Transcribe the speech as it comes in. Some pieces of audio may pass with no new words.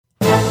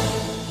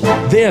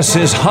This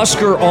is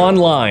Husker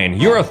Online,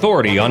 your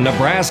authority on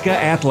Nebraska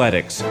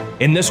athletics.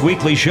 In this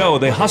weekly show,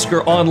 the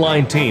Husker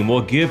Online team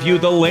will give you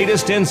the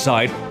latest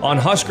insight on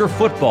Husker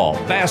football,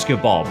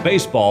 basketball,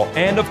 baseball,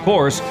 and of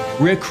course,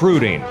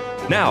 recruiting.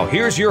 Now,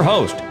 here's your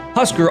host,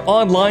 Husker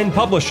Online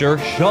publisher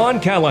Sean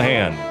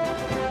Callahan.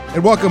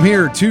 And welcome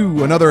here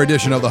to another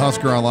edition of the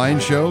Husker Online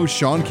show.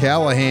 Sean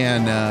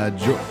Callahan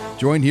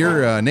joined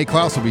here. Nate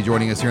Klaus will be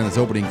joining us here in this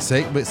opening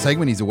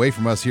segment. He's away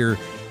from us here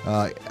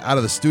out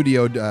of the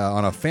studio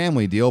on a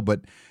family deal,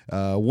 but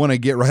want to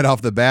get right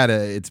off the bat.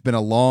 It's been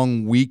a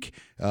long week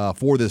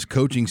for this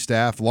coaching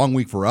staff, long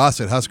week for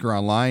us at Husker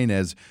Online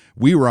as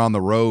we were on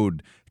the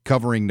road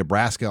covering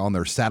Nebraska on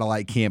their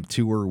satellite camp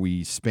tour.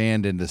 We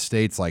spanned into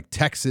states like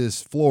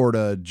Texas,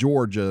 Florida,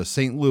 Georgia,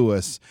 St.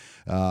 Louis,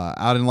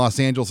 out in Los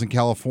Angeles and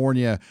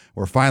California.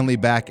 We're finally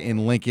back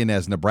in Lincoln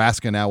as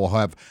Nebraska now will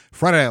have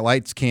Friday Night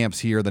Lights camps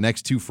here the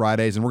next 2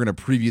 Fridays, and we're going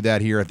to preview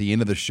that here at the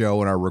end of the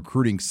show in our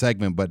recruiting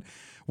segment. But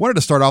wanted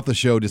to start off the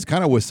show just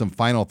kind of with some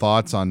final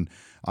thoughts on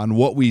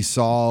what we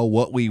saw,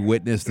 what we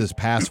witnessed this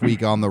past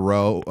week on the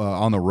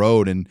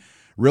road, and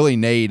really,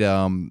 Nate,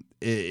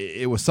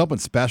 it was something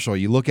special.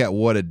 You look at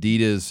what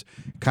Adidas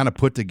kind of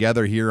put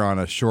together here on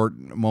a short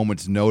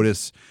moment's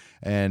notice,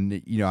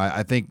 and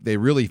I think they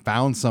really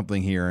found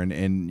something here.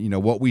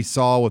 And what we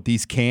saw with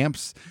these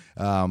camps,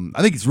 I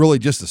think it's really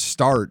just a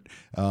start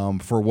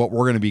for what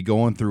we're going to be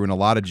going through in a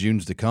lot of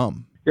Junes to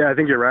come. Yeah, I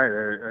think you're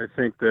right. I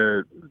think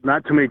that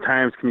not too many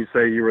times can you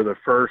say you were the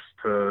first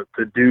to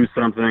do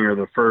something or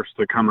the first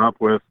to come up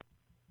with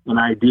an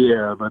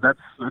idea, but that's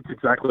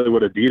exactly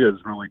what Adidas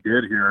really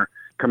did here,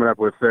 coming up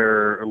with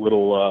their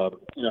little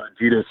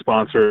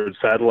Adidas-sponsored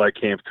satellite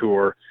camp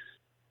tour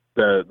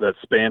that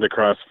spanned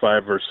across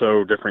 5 or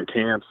so different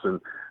camps and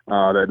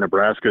that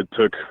Nebraska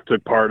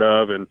took part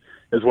of, and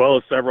as well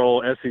as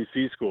several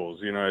SEC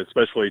schools,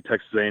 especially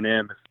Texas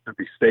A&M,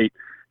 Mississippi State.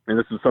 And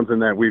this is something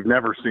that we've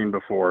never seen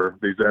before,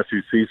 these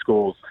SEC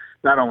schools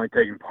not only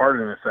taking part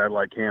in a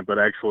satellite camp, but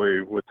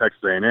actually with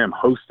Texas A&M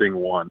hosting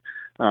one.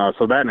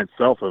 So that in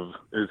itself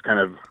is kind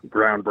of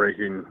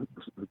groundbreaking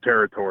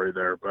territory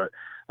there. But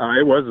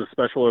it was a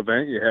special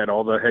event. You had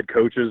all the head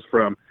coaches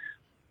from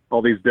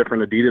all these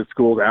different Adidas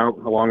schools out,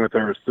 along with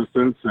their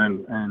assistants,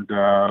 and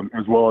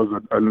as well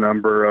as a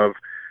number of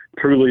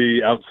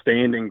truly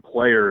outstanding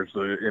players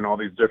in all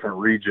these different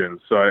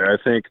regions. So I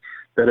think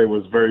that it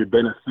was very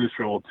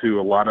beneficial to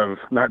a lot of,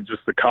 not just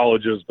the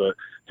colleges, but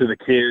to the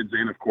kids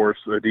and, of course,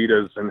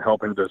 Adidas, and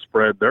helping to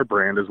spread their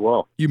brand as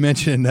well. You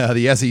mentioned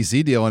the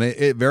SEC deal, and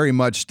it very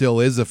much still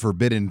is a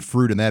forbidden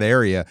fruit in that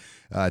area.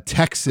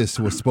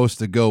 Texas was supposed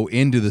to go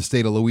into the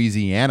state of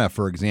Louisiana,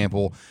 for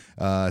example,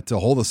 to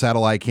hold a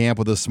satellite camp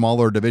with a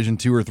smaller Division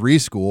II or III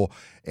school,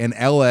 and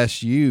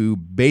LSU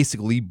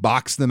basically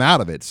boxed them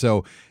out of it.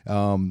 So,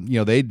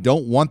 they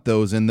don't want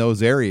those in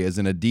those areas,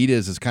 and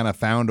Adidas has kind of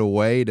found a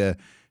way to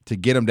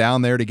get them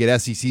down there, to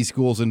get SEC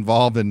schools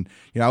involved. And,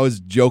 I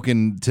was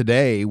joking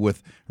today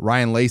with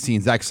Ryan Lacey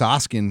and Zach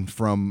Soskin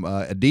from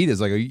Adidas,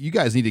 like, you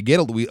guys need to get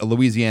a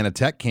Louisiana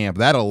Tech camp.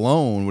 That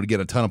alone would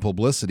get a ton of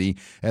publicity,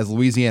 as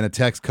Louisiana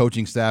Tech's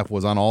coaching staff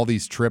was on all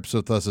these trips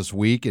with us this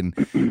week, and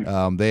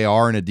they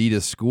are an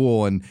Adidas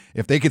school. And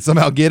if they could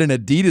somehow get an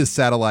Adidas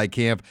satellite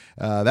camp,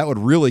 that would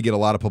really get a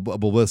lot of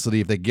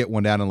publicity if they get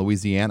one down in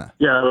Louisiana.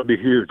 Yeah, that would be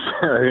huge.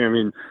 I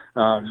mean,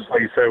 just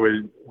like you said,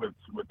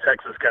 with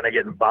Texas kind of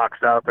getting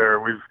boxed out there,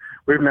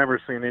 we've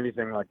never seen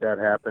anything like that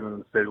happen in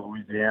the state of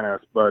Louisiana.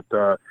 But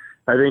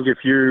I think if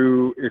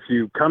you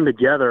come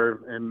together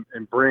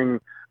and bring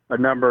a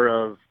number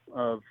of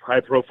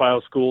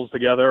high-profile schools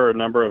together, or a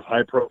number of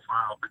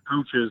high-profile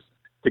coaches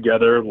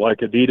together, like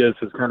Adidas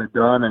has kind of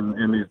done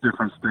in these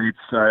different states,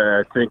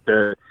 I think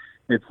that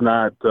it's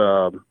not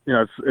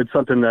it's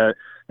something that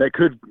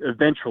could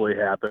eventually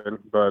happen,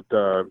 but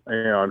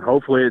and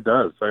hopefully it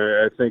does.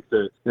 I think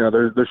that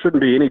there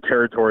shouldn't be any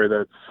territory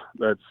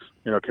that's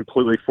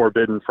completely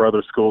forbidden for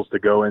other schools to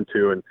go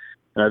into, and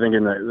I think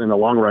in the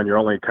long run, you're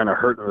only kind of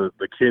hurting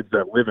the kids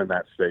that live in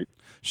that state.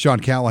 Sean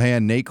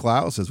Callahan, Nate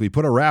Klaus, as we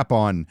put a wrap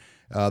on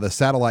the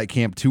satellite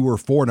camp tour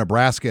for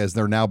Nebraska, as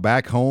they're now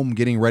back home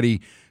getting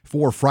ready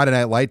for Friday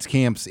Night Lights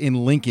camps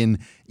in Lincoln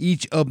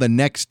each of the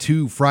next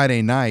 2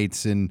 Friday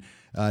nights. And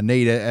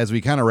Nate, as we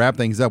kind of wrap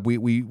things up,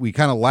 we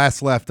kind of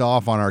last left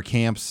off on our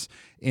camps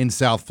in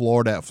South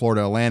Florida at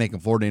Florida Atlantic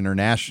and Florida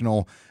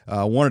International.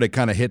 Wanted to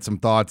kind of hit some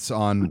thoughts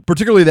on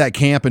particularly that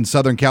camp in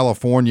Southern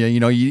California.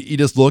 You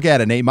just look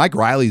at it, Nate. Mike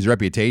Riley's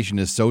reputation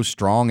is so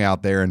strong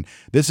out there, and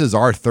this is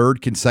our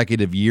 3rd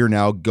consecutive year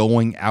now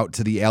going out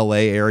to the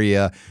L.A.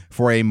 area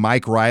for a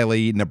Mike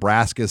Riley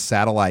Nebraska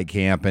satellite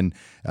camp, and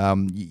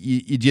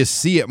you just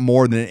see it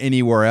more than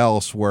anywhere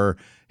else where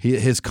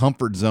his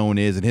comfort zone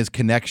is and his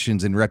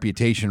connections and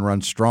reputation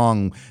run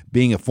strong,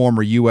 being a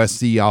former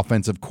USC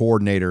offensive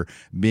coordinator,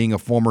 being a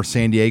former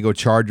San Diego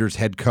Chargers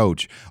head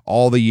coach,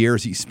 all the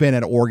years he spent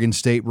at Oregon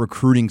State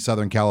recruiting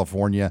Southern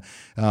California.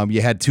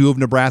 You had two of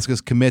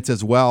Nebraska's commits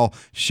as well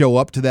show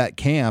up to that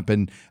camp,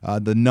 and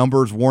the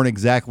numbers weren't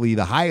exactly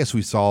the highest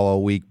we saw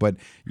all week, but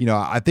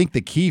I think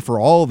the key for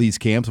all of these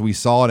camps, we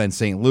saw it in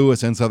St.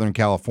 Louis and Southern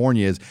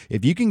California, is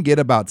if you can get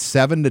about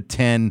 7 to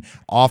 10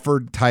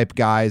 offered type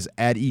guys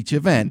at each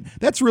event,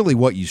 that's really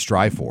what you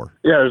strive for.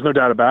 Yeah, there's no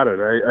doubt about it.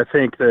 I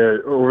think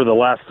that over the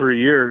last 3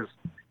 years,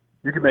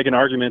 you can make an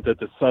argument that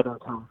the Southern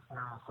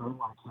California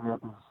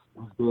camp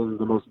has been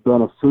the most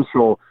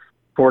beneficial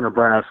for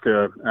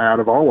Nebraska out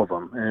of all of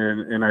them.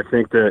 And I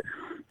think that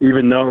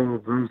even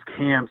though those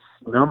camps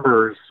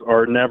numbers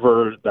are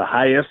never the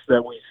highest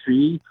that we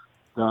see,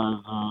 the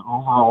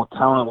overall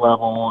talent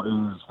level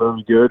is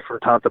very good for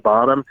top to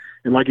bottom.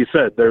 And like you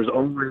said, there's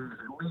always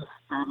at least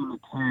 7 to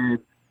 10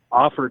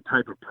 offered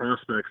type of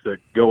prospects that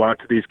go out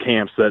to these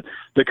camps that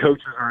the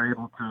coaches are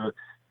able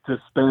to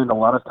spend a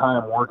lot of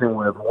time working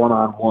with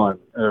one-on-one.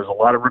 There's a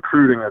lot of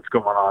recruiting that's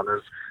going on.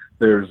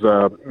 There's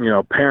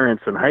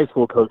parents and high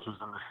school coaches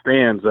in the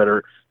stands that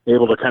are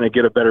able to kind of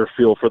get a better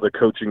feel for the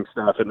coaching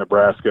staff in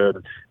Nebraska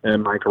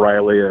and Mike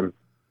Riley.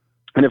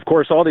 And of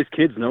course, all these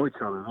kids know each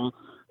other.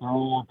 They're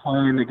all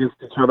playing against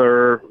each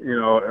other,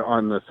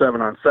 on the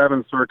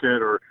 7-on-7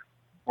 circuit, or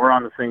we're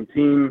on the same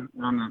team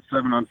on the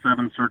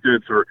 7-on-7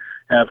 circuits, or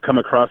have come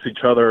across each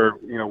other,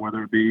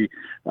 whether it be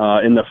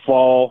in the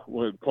fall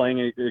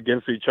playing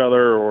against each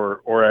other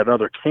or at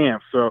other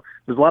camps. So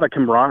there's a lot of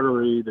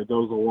camaraderie that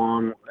goes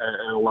along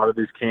at a lot of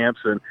these camps.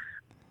 And,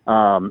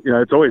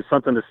 it's always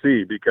something to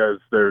see, because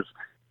there's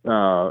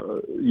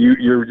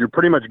you're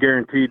pretty much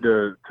guaranteed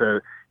to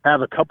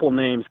have a couple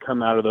names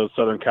come out of those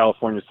Southern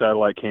California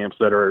satellite camps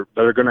that are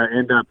going to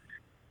end up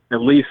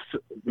at least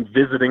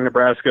visiting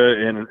Nebraska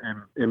and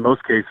in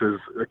most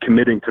cases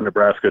committing to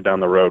Nebraska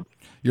down the road.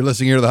 You're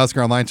listening here to the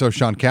Husker Online Show.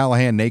 Sean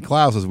Callahan, Nate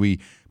Klaus, as we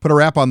put a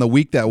wrap on the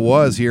week that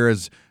was here.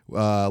 As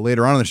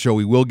later on in the show,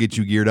 we will get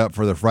you geared up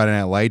for the Friday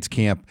Night Lights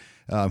camp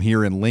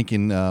here in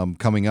Lincoln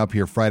coming up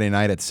here Friday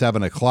night at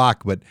 7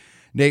 o'clock. But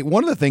Nate,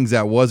 one of the things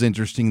that was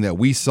interesting that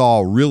we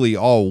saw really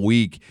all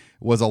week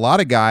was a lot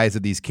of guys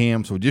at these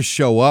camps would just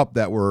show up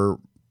that were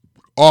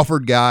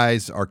offered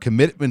guys or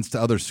commitments to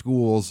other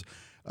schools,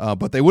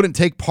 but they wouldn't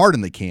take part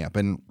in the camp.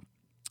 And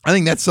I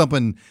think that's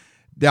something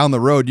down the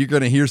road you're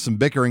going to hear some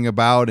bickering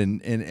about,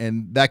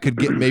 and that could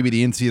get maybe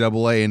the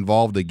NCAA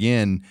involved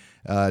again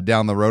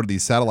down the road of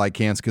these satellite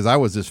camps, because I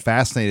was just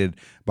fascinated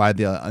by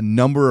a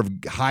number of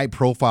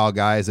high-profile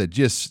guys that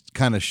just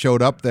kind of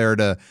showed up there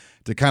to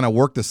kind of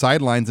work the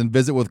sidelines and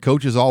visit with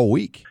coaches all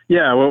week.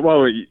 Yeah,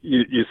 well,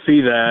 you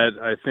see that.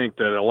 I think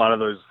that a lot of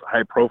those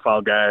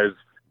high-profile guys,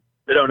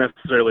 they don't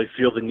necessarily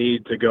feel the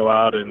need to go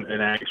out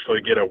and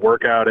actually get a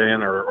workout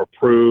in or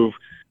prove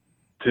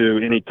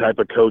to any type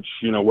of coach,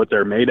 what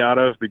they're made out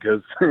of,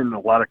 because in a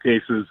lot of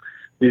cases,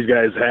 these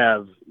guys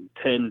have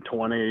 10,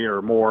 20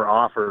 or more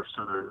offers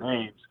to their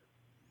names.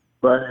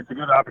 But it's a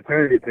good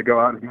opportunity to go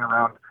out and be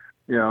around,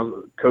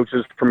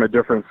 coaches from a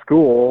different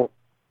school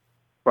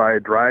by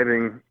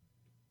driving,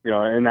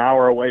 an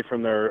hour away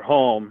from their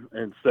home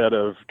instead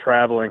of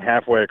traveling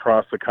halfway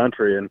across the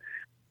country.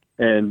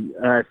 And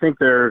I think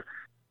the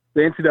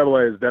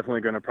NCAA is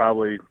definitely going to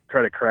probably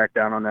try to crack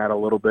down on that a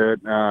little bit.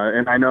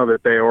 And I know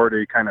that they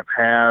already kind of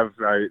have.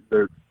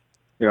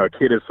 A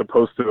kid is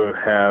supposed to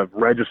have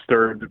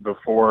registered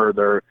before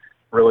they're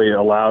really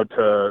allowed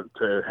to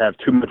have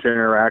too much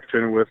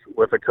interaction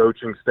with a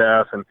coaching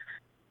staff. And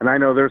I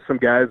know there's some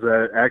guys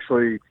that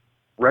actually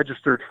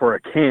registered for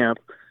a camp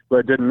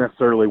but didn't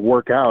necessarily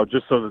work out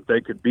just so that they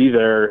could be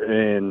there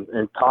and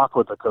talk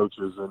with the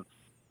coaches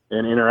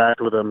and interact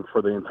with them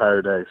for the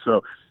entire day.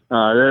 So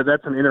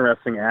that's an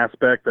interesting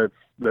aspect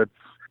that's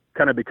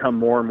kind of become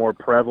more and more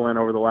prevalent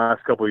over the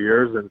last couple of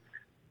years.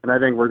 And I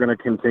think we're going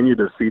to continue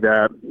to see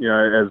that,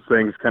 as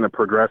things kind of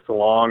progress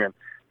along and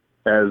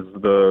as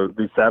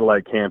these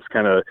satellite camps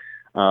kind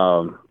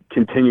of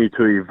continue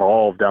to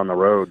evolve down the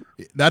road.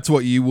 That's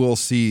what you will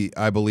see,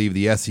 I believe,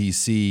 the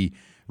SEC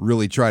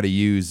really try to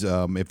use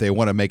if they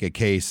want to make a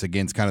case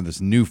against kind of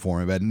this new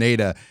format. But Nate,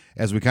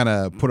 as we kind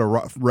of put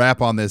a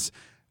wrap on this,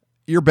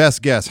 your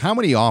best guess, how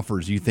many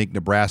offers do you think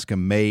Nebraska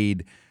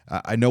made?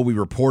 I know we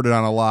reported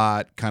on a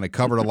lot, kind of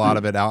covered a lot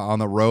of it out on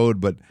the road,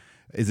 but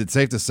is it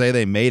safe to say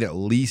they made at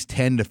least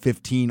 10 to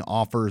 15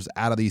 offers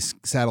out of these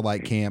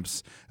satellite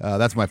camps?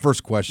 That's my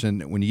first question.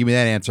 When you give me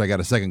that answer, I got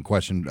a second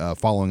question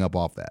following up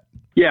off that.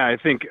 Yeah, I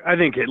think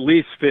at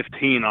least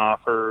 15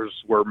 offers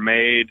were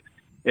made,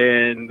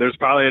 and there's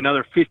probably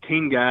another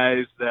 15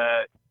 guys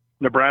that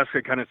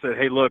Nebraska kind of said,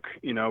 hey, look,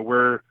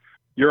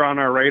 you're on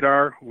our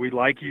radar. We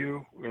like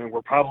you, and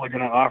we're probably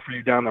going to offer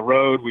you down the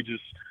road.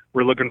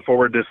 We're looking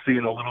forward to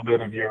seeing a little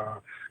bit of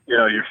your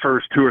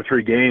first 2 or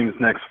 3 games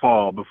next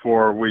fall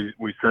before we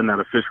send that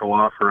official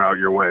offer out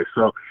your way.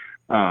 So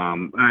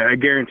I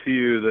guarantee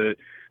you that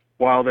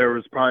while there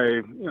was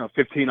probably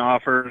 15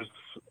 offers,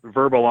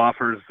 verbal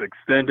offers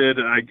extended,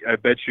 I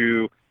bet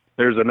you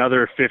there's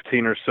another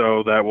 15 or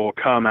so that will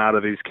come out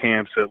of these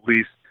camps at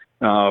least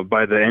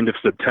by the end of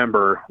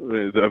September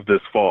of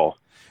this fall.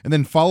 And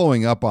then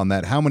following up on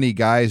that, how many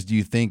guys do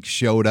you think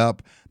showed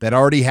up that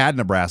already had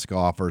Nebraska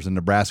offers and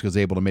Nebraska was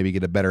able to maybe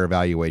get a better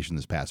evaluation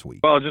this past week?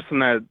 Well, just in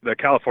the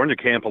California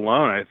camp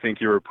alone, I think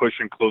you were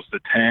pushing close to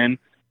 10.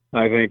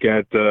 I think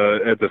at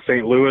the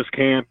St. Louis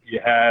camp,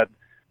 you had,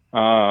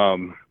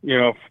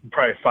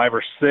 probably 5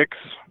 or 6.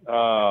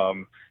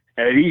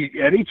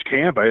 At each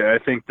camp, I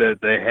think that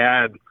they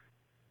had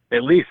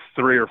at least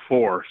 3 or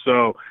 4.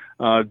 So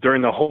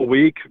during the whole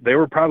week, they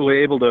were probably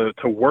able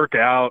to work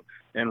out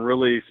and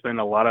really spend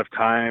a lot of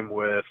time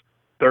with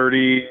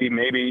 30,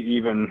 maybe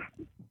even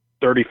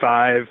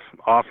 35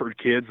 offered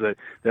kids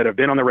that have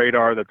been on the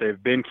radar, that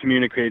they've been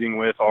communicating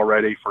with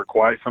already for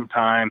quite some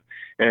time,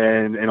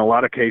 and in a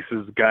lot of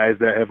cases, guys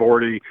that have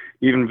already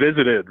even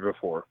visited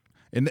before.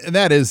 And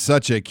that is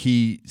such a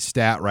key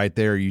stat right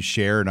there you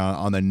shared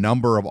on the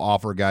number of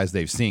offer guys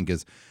they've seen,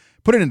 because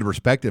put it into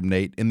perspective,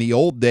 Nate, in the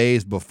old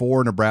days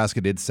before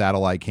Nebraska did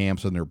satellite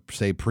camps and their,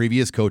 say,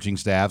 previous coaching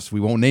staffs, we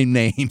won't name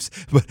names,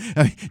 but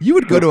you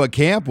would go to a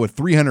camp with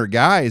 300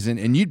 guys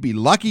and you'd be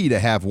lucky to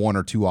have 1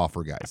 or 2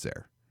 offer guys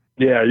there.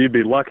 Yeah, you'd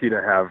be lucky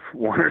to have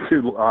 1 or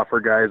 2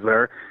 offer guys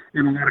there.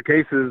 In a lot of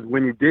cases,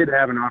 when you did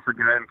have an offer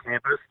guy on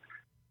campus,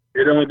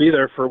 you'd only be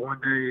there for 1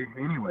 day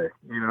anyway.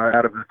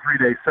 Out of the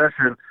 3-day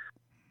session,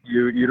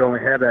 you'd only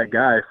have that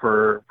guy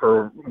for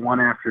one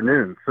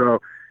afternoon. So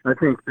I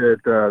think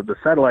that the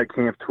satellite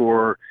camp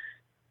tour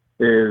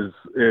is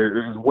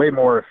way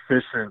more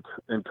efficient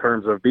in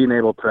terms of being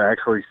able to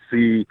actually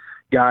see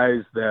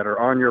guys that are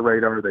on your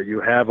radar that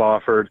you have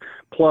offered,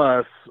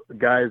 plus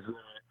guys that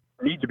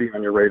need to be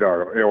on your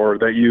radar or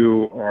that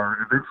you are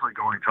eventually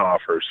going to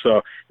offer.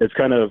 So it's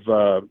kind of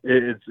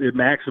it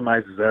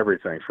maximizes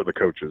everything for the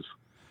coaches.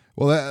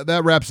 Well,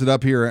 that wraps it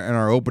up here in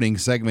our opening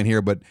segment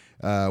here, but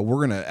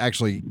we're going to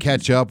actually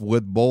catch up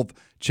with both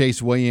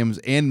Chase Williams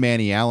and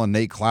Manny Allen.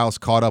 Nate Klaus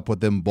caught up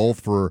with them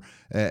both for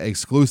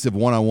exclusive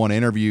one-on-one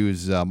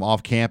interviews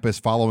off campus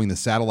following the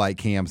satellite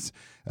camps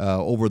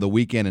over the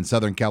weekend in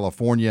Southern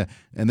California.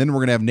 And then we're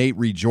going to have Nate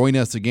rejoin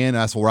us again.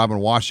 That's where Robin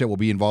Washut will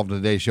be involved in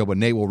today's show, but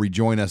Nate will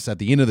rejoin us at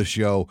the end of the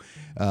show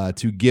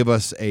to give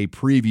us a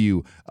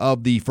preview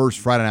of the first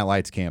Friday Night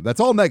Lights camp. That's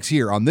all next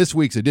here on this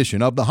week's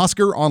edition of the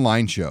Husker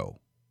Online Show.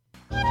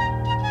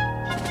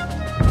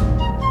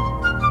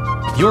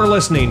 You're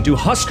listening to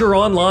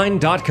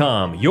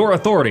HuskerOnline.com, your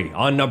authority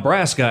on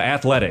Nebraska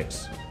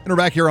athletics. And we're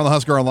back here on the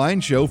Husker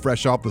Online Show,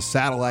 fresh off the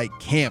satellite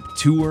camp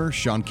tour.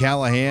 Sean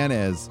Callahan,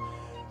 as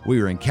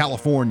we were in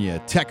California,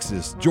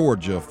 Texas,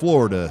 Georgia,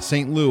 Florida,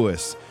 St.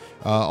 Louis,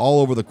 all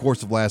over the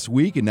course of last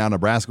week. And now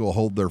Nebraska will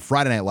hold their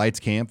Friday Night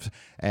Lights camp,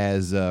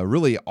 as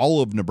really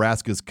all of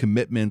Nebraska's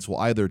commitments will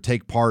either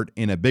take part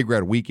in a Big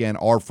Red Weekend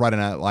or Friday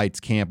Night Lights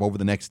camp over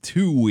the next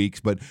 2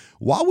 weeks. But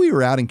while we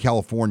were out in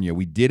California,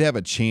 we did have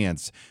a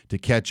chance to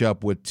catch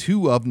up with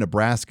 2 of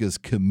Nebraska's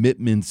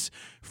commitments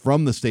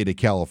from the state of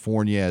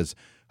California, as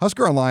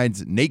Husker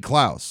Online's Nate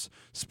Klaus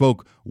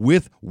spoke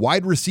with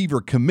wide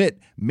receiver commit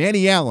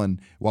Manny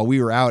Allen while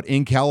we were out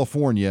in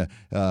California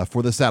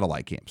for the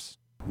satellite camps.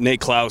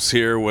 Nate Klaus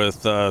here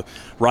with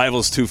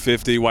Rivals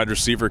 250 wide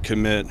receiver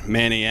commit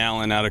Manny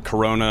Allen out of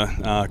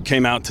Corona.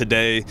 Came out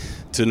today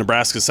to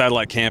Nebraska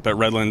satellite camp at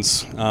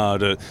Redlands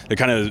to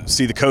kind of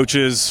see the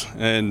coaches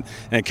and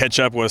catch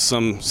up with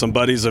some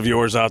buddies of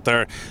yours out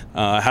there.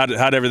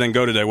 How'd everything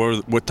go today?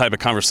 What type of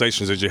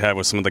conversations did you have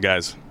with some of the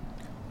guys?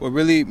 Well,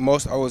 really,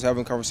 I was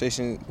having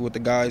conversations with the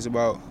guys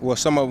about, well,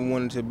 some of them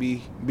wanted to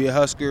be a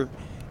Husker,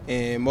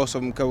 and most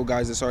of them, a couple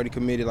guys that's already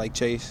committed, like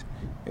Chase.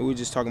 And we were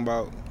just talking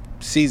about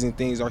season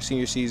things, our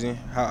senior season,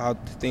 how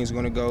things are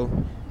going to go.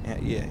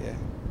 Yeah.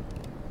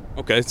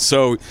 Okay,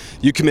 so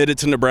you committed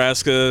to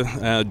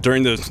Nebraska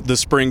during the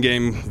spring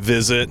game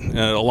visit,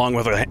 along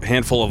with a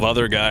handful of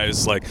other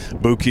guys like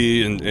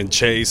Buki and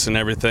Chase and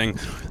everything.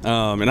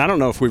 And I don't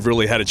know if we've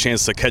really had a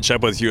chance to catch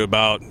up with you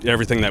about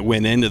everything that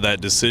went into that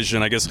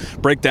decision. I guess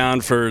break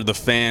down for the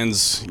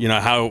fans,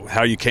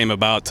 how you came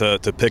about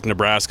to pick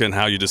Nebraska and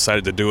how you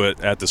decided to do it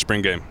at the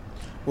spring game.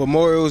 Well,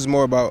 it was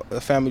more about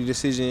a family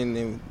decision,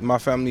 and my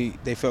family,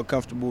 they felt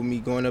comfortable with me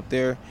going up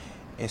there.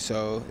 And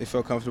so they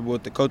felt comfortable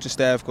with the coaching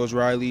staff, Coach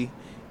Riley,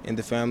 and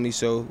the family.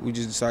 So we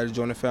just decided to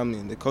join the family.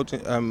 And the coaching,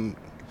 the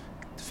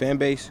fan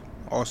base,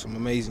 awesome,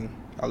 amazing.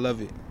 I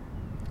love it.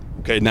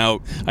 Okay,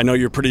 now I know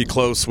you're pretty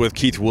close with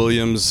Keith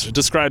Williams.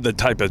 Describe the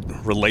type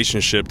of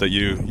relationship that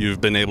you've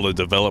been able to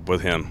develop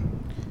with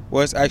him.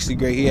 Well, it's actually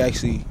great. He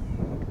actually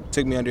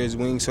took me under his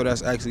wing, so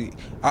that's actually,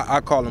 I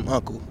call him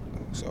Uncle.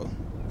 So,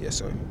 yes,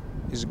 sir.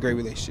 It's a great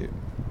relationship.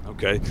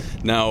 Okay.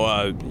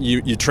 Now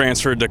you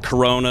transferred to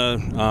Corona.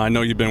 I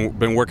know you've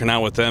been working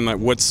out with them.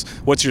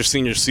 What's your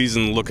senior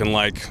season looking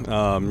like?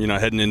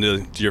 Heading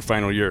into your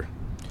final year.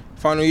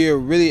 Final year,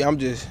 really, I'm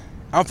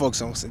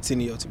focused on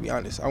Centennial. To be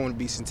honest, I want to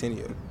be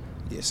Centennial.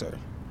 Yes, sir.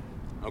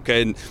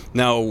 Okay.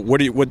 Now,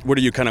 what are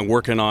you kind of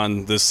working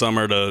on this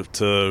summer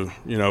to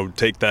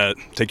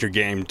take your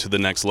game to the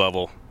next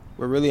level?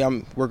 Well, really,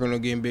 I'm working on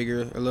getting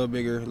bigger, a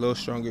little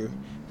stronger,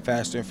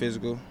 faster, and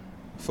physical.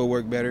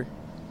 footwork better.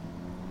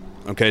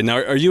 Okay, now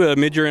are you a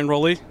mid-year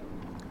enrollee?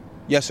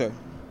 Yes, sir.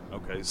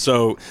 Okay,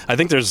 so I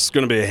think there's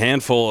going to be a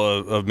handful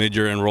of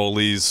mid-year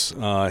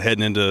enrollees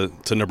heading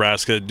into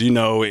Nebraska. Do you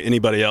know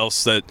anybody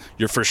else that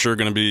you're for sure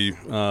going to be,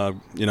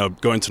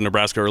 going to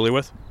Nebraska early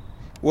with?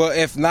 Well,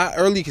 if not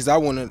early, because I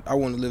want to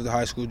live the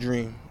high school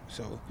dream,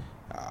 so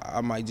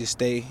I might just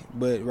stay.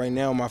 But right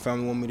now, my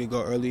family want me to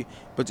go early.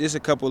 But just a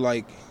couple,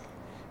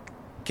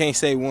 can't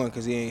say one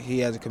because he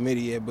hasn't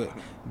committed yet. But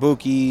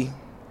Buki,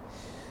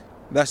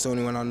 that's the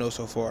only one I know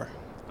so far.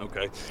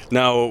 Okay.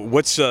 Now,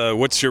 what's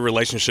your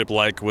relationship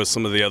like with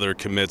some of the other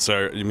commits?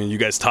 You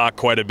guys talk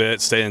quite a bit,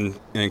 stay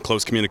in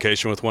close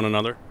communication with one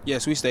another?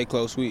 Yes, we stay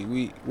close.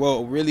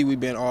 We've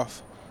been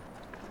off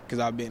because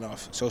I've been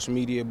off social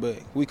media, but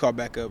we caught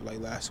back up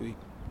last week.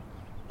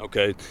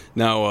 Okay.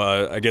 Now,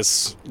 I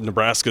guess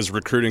Nebraska's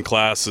recruiting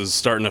class is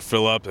starting to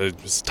fill up.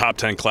 It's top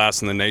 10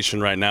 class in the nation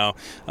right now.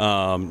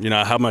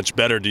 How much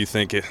better do you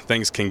think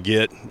things can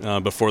get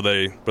before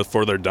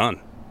they're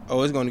done?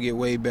 Oh, it's going to get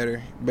way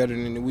better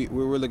than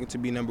we're looking to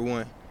be number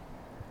one.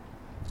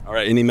 All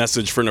right. Any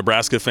message for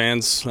Nebraska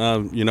fans?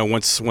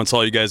 Once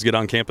all you guys get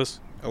on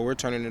campus? Oh, we're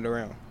turning it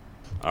around.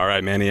 All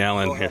right, Manny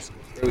Allen here.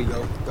 There we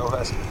go. Go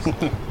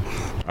Huskies.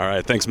 All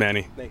right. Thanks,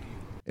 Manny. Thank you.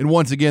 And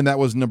once again, that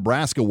was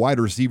Nebraska wide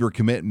receiver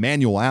commit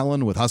Manuel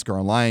Allen with Husker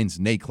Online's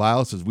Nate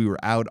Klaus as we were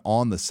out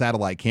on the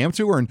satellite camp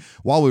tour. And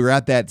while we were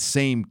at that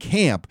same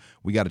camp,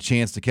 we got a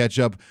chance to catch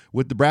up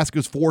with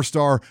Nebraska's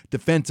 4-star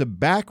defensive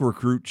back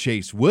recruit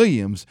Chase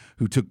Williams,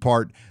 who took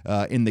part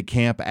in the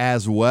camp,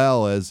 as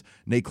well as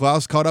Nate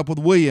Klaus caught up with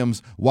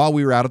Williams while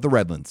we were out at the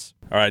Redlands.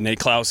 All right, Nate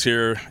Klaus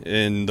here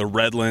in the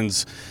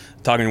Redlands,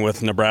 talking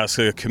with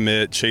Nebraska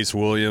commit Chase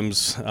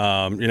Williams.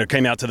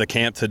 Came out to the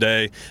camp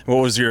today. What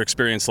was your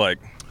experience like?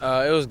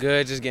 It was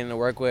good, just getting to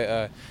work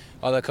with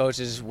all the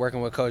coaches,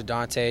 working with Coach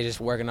Dante, just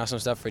working on some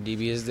stuff for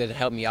DBs that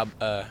helped me out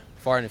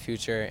far in the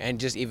future, and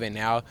just even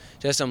now,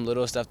 just some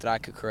little stuff that I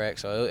could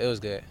correct. So it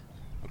was good.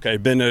 Okay,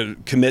 been a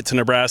commit to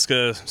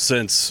Nebraska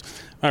since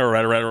right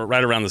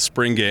around the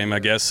spring game, I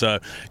guess. I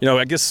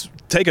guess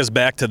take us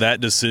back to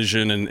that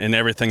decision and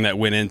everything that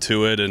went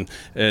into it,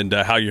 and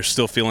how you're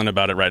still feeling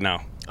about it right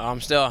now. I'm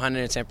still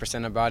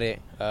 110% about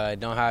it.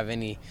 Don't have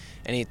any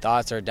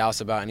thoughts or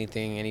doubts about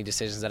any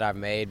decisions that I've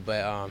made,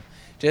 but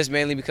just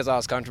mainly because I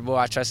was comfortable.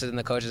 I trusted in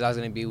the coaches I was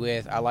going to be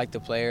with. I liked the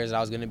players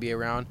I was going to be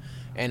around.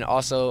 And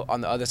also on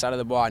the other side of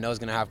the ball, I know it's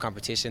going to have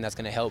competition that's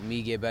going to help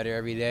me get better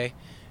every day.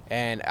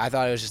 And I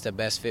thought it was just the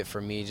best fit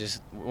for me,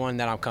 just one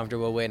that I'm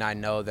comfortable with and I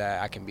know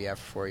that I can be at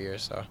for 4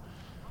 years. So.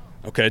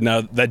 Okay,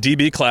 now that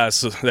DB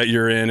class that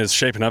you're in is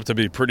shaping up to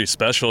be pretty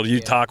special. Do you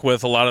talk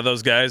with a lot of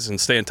those guys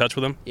and stay in touch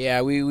with them?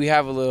 Yeah, we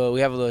have a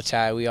little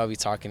chat. We all be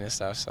talking and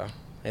stuff, so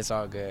it's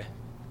all good.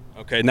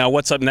 Okay, now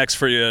what's up next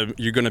for you?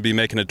 You're going to be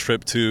making a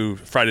trip to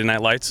Friday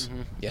Night Lights?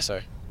 Mm-hmm. Yes,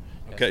 sir.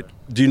 Okay. Yes, sir.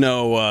 Do you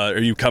know, are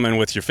you coming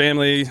with your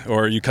family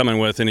or are you coming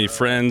with any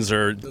friends?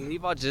 Or? I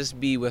believe I'll just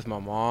be with my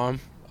mom.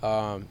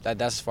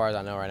 That's as far as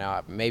I know right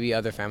now. Maybe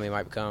other family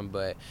might come,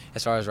 but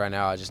as far as right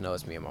now, I just know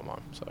it's me and my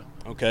mom. So.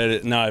 Okay.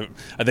 Now,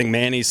 I think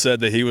Manny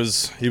said that he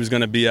was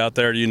going to be out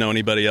there. Do you know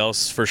anybody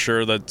else for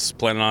sure that's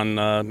planning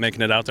on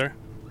making it out there?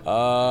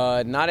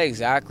 Not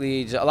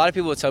exactly. A lot of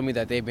people tell me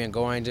that they've been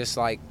going, just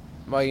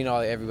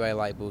everybody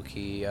like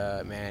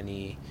Buki,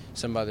 Manny,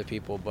 some other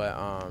people, but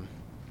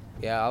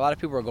yeah, a lot of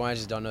people are going. I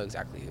just don't know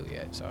exactly who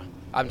yet. So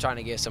I'm trying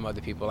to get some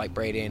other people like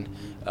Braden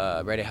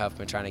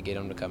Huffman, trying to get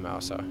him to come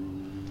out. So.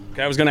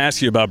 Okay, I was going to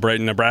ask you about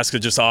Braden. Nebraska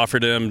just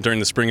offered him during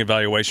the spring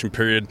evaluation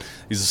period.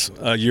 He's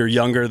a year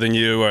younger than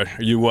you. Are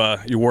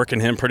you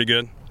working him pretty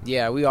good?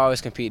 Yeah, we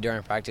always compete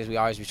during practice. We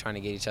always be trying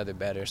to get each other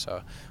better.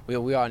 So we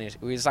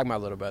just like my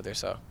little brother.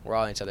 So we're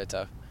all each other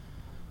tough.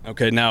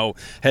 Okay, now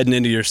heading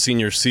into your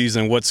senior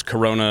season, what's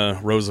Corona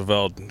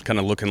Roosevelt kind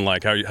of looking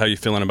like? How are you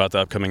feeling about the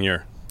upcoming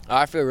year?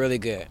 I feel really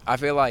good. I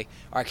feel like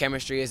our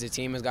chemistry as a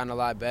team has gotten a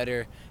lot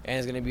better, and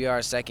it's going to be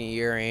our second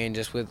year in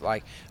just with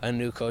like a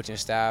new coaching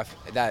staff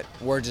that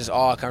we're just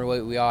all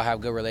comfortable. We all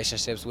have good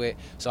relationships with.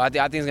 So I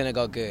think it's going to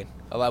go good.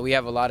 We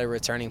have a lot of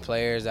returning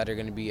players that are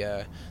going to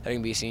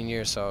be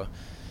seniors. So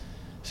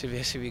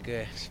it should be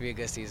good. It should be a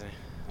good season.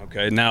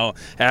 Okay. Now,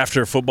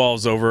 after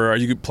football's over, are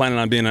you planning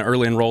on being an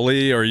early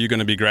enrollee, or are you going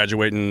to be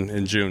graduating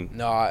in June?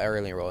 No, I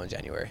early enroll in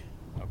January.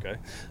 Okay.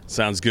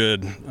 Sounds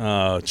good.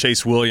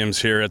 Chase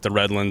Williams here at the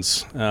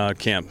Redlands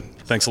camp.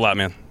 Thanks a lot,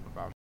 man.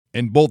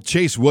 And both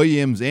Chase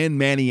Williams and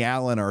Manny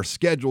Allen are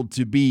scheduled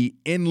to be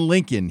in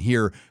Lincoln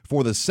here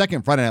for the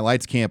second Friday Night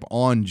Lights camp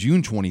on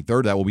June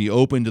 23rd. That will be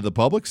open to the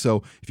public.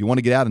 So if you want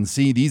to get out and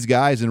see these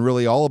guys and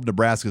really all of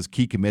Nebraska's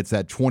key commits,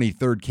 that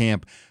 23rd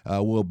camp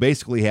will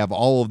basically have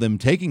all of them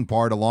taking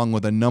part along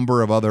with a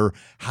number of other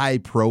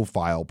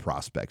high-profile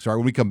prospects. All right,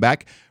 when we come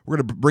back, we're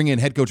going to bring in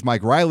head coach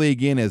Mike Riley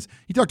again as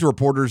he talked to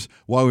reporters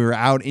while we were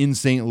out in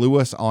St.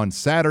 Louis on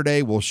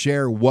Saturday. We'll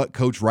share what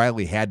Coach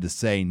Riley had to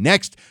say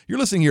next. You're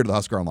listening here to the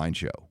Husker Online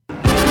Show.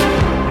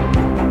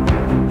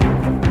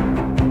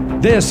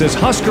 This is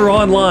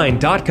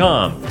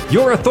HuskerOnline.com,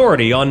 your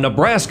authority on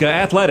Nebraska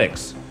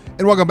athletics.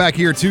 And welcome back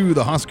here to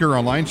the Husker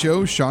Online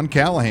Show. Sean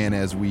Callahan,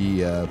 as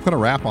we put a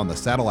wrap on the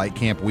satellite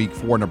camp week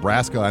for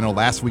Nebraska. I know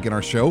last week in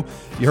our show,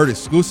 you heard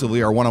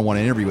exclusively our one-on-one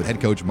interview with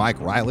head coach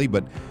Mike Riley,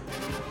 but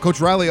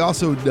Coach Riley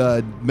also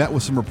met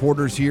with some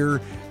reporters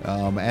here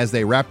as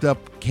they wrapped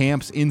up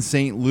camps in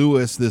St.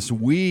 Louis this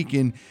week.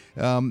 And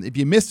if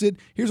you missed it,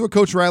 here's what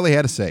Coach Riley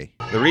had to say.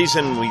 The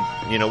reason we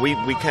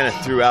kind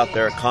of threw out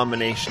there a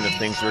combination of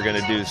things we're going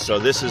to do. So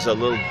this is a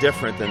little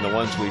different than the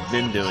ones we've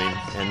been doing,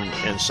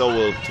 and so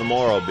will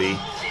tomorrow be.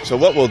 So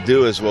what we'll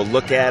do is we'll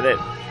look at it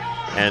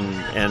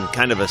and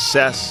kind of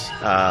assess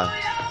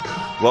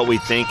what we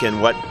think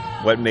and what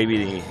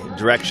maybe the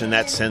direction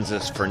that sends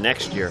us for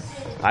next year.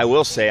 I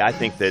will say I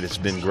think that it's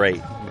been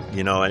great,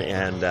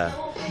 and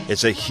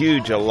it's a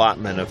huge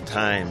allotment of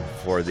time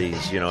for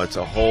these. It's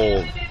a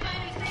whole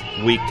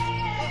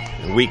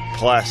week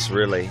plus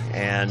really,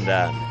 and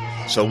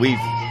so we've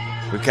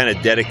kind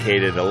of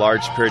dedicated a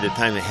large period of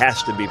time. It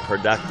has to be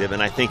productive,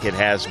 and I think it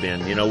has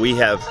been. We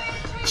have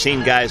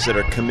seen guys that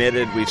are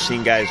committed, we've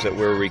seen guys that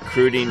we're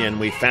recruiting, and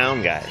we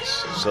found guys.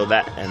 So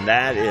that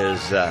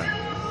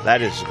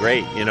is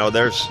great.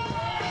 There's,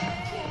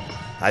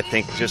 I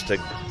think,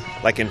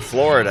 like in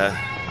Florida,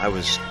 I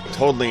was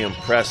totally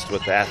impressed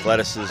with the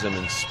athleticism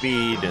and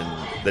speed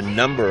and the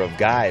number of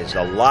guys,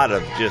 a lot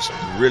of just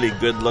really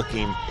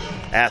good-looking,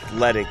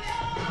 athletic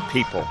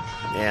people.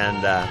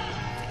 And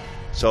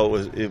so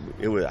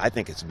it was. I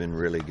think it's been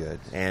really good.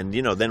 And,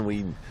 then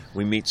we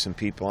meet some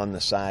people on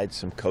the side,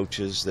 some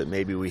coaches that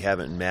maybe we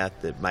haven't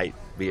met that might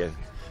be a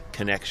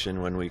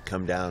connection when we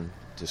come down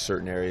to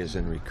certain areas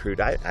and recruit.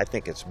 I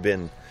think it's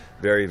been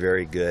very,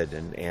 very good,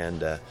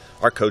 and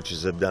our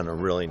coaches have done a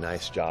really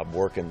nice job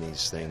working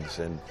these things,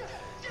 and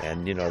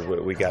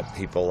we got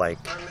people like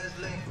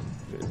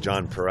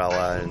John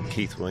Perella and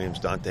Keith Williams,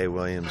 Dante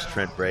Williams,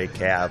 Trent Bray,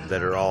 Cav,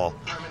 that are all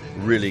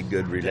really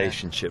good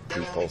relationship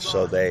people.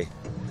 So they,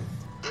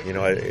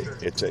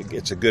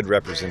 it's a good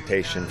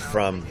representation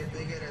from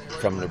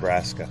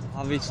Nebraska.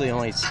 Obviously,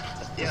 only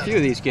a few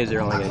of these kids are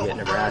only going to get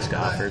Nebraska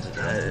offers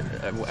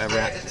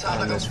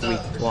on this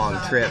week-long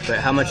trip. But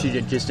how much did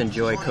you just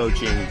enjoy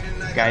coaching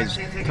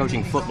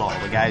football,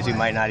 the guys who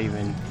might not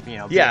even be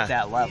at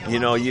that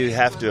level? You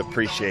have to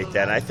appreciate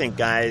that. I think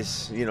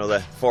guys,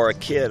 for a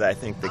kid, I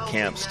think the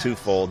camp's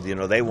twofold.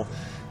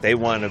 They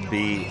want to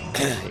be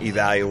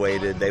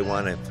evaluated. They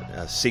want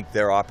to seek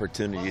their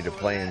opportunity to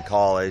play in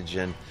college,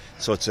 and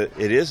so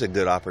it is a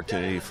good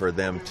opportunity for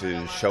them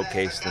to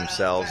showcase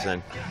themselves.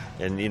 And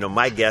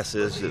my guess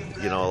is that,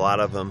 a lot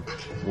of them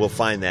will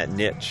find that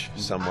niche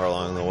somewhere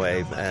along the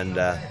way. And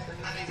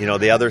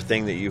the other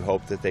thing that you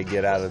hope that they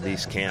get out of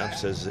these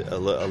camps is a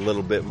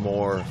little bit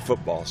more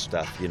football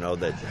stuff.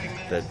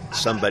 That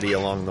somebody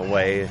along the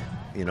way,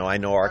 I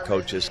know our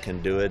coaches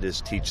can do it,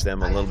 is teach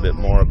them a little bit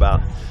more about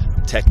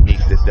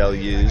technique that they'll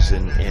use,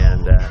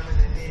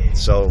 and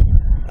so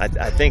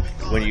I think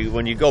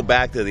when you go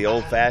back to the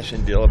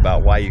old-fashioned deal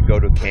about why you go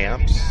to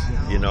camps,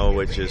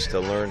 which is to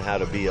learn how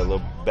to be a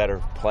little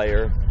better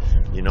player,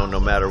 no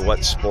matter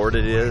what sport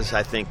it is,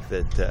 I think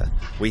that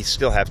we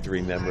still have to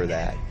remember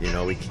that.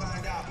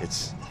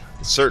 It's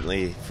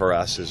certainly for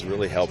us is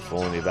really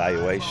helpful in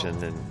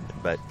evaluation,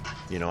 but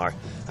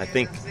I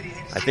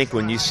think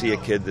when you see a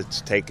kid that's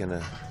taken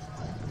a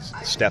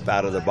step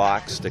out of the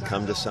box to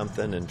come to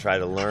something and try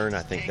to learn,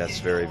 I think that's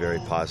very, very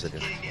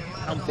positive.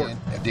 How important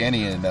have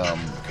Danny and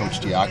Coach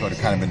Diaco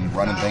kind of been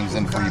running things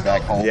in for you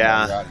back home?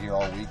 Yeah. You're out here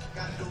all week?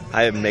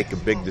 I had to make a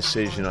big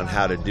decision on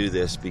how to do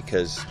this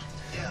because,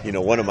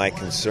 one of my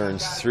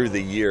concerns through the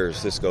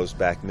years, this goes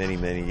back many,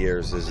 many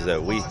years, is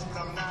that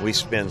we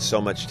spend so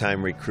much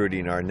time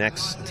recruiting our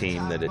next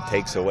team that it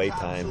takes away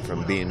time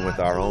from being with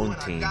our own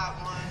team.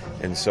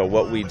 And so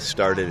what we'd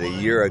started a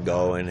year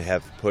ago and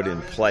have put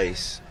in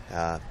place,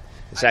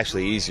 it's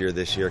actually easier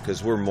this year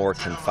because we're more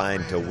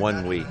confined to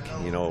 1 week,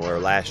 where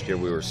last year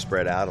we were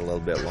spread out a little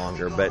bit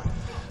longer. But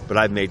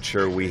I've made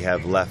sure we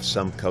have left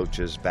some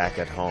coaches back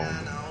at home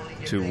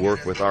to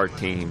work with our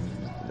team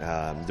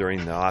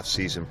during the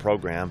off-season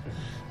program,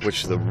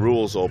 which the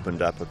rules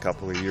opened up a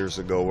couple of years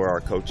ago where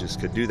our coaches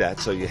could do that.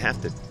 So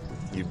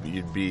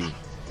you'd be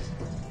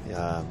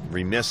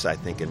remiss, I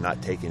think, in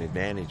not taking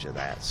advantage of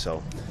that.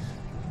 So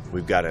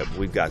we've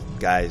got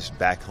guys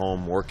back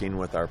home working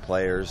with our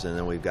players, and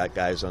then we've got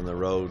guys on the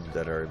road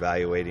that are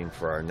evaluating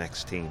for our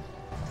next team.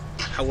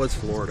 How was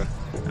Florida?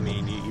 I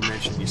mean, you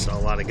mentioned you saw a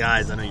lot of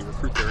guys. I know you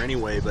recruit there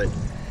anyway, but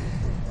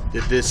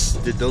did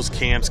those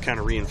camps kind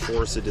of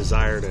reinforce a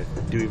desire to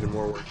do even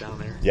more work down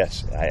there?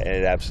 Yes,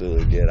 it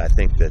absolutely did. I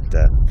think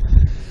that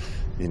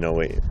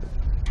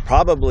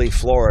probably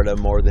Florida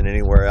more than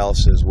anywhere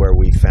else is where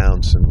we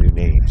found some new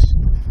names.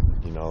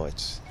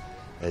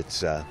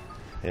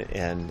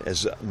 And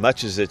as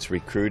much as it's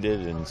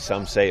recruited, and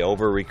some say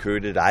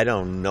over-recruited, I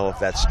don't know if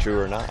that's true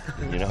or not.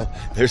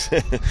 There's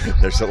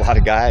a lot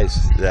of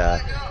guys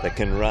that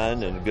can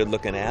run and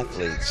good-looking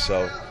athletes.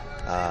 So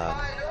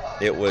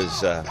it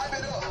was,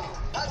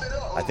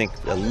 I think,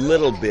 a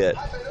little bit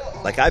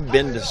like I've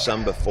been to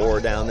some before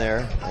down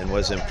there and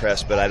was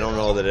impressed, but I don't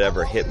know that it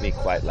ever hit me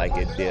quite like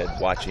it did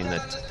watching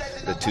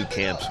the 2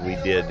 camps we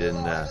did in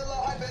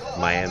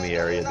Miami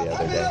area the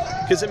other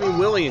day. Because, I mean,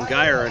 Willie and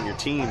Guy are on your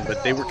team,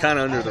 but they were kind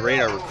of under the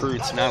radar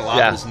recruits. Not a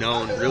lot was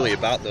known really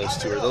about those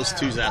two. Are those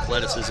two's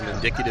athleticism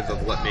indicative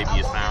of what maybe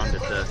you found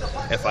at the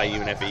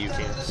FIU and FAU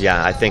camps?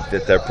 Yeah, I think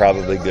that they're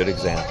probably good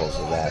examples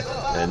of that.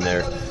 And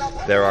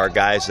there are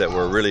guys that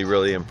were really,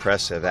 really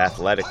impressive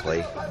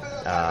athletically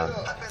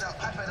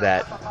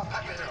that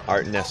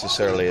aren't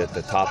necessarily at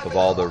the top of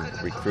all the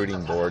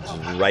recruiting boards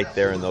right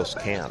there in those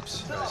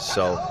camps.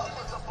 So,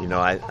 you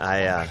know,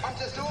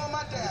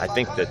 I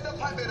think that,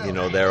 you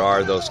know, there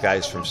are those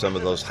guys from some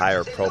of those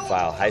higher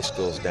profile high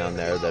schools down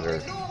there that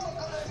are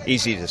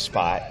easy to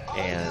spot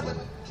and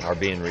are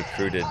being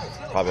recruited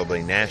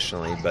probably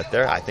nationally, but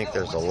I think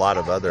there's a lot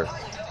of other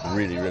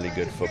really, really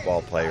good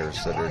football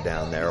players that are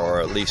down there,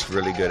 or at least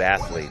really good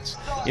athletes.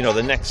 You know,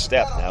 the next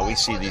step now, we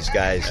see these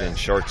guys in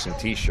shorts and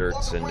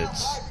t-shirts and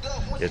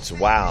it's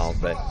wow,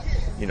 but,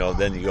 you know,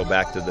 then you go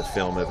back to the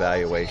film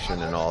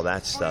evaluation and all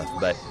that stuff,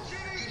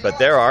 but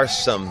there are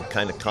some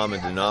kind of common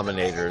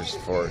denominators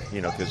for,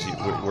 you know, because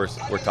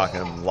we're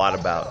talking a lot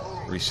about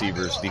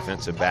receivers,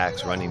 defensive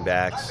backs, running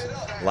backs,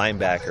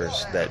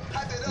 linebackers that,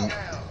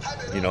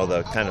 you know,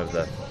 the kind of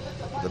the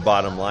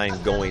bottom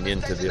line going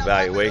into the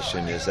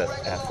evaluation is that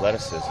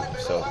athleticism.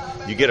 So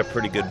you get a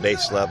pretty good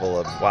base level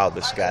of, wow,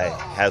 this guy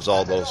has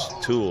all those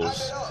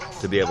tools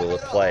to be able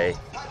to play.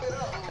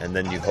 And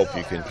then you hope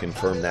you can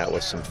confirm that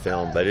with some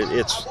film. But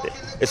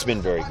it's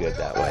been very good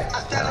that way.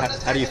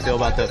 How do you feel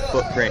about the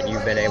footprint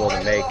you've been able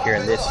to make here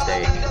in this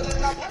state?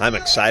 I'm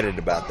excited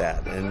about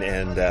that.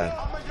 And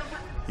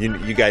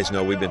you guys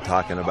know we've been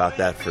talking about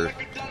that for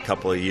a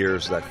couple of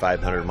years, that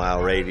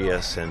 500-mile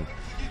radius and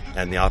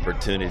the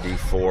opportunity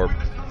for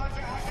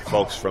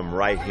folks from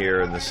right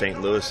here in the St.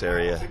 Louis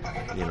area.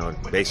 You know,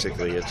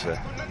 basically it's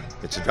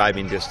a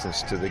driving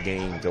distance to the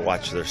game to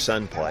watch their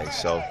son play.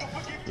 So,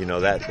 you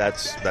know,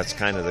 that's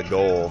kind of the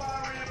goal,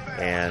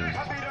 and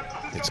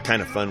it's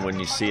kind of fun when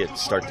you see it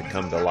start to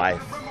come to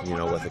life, you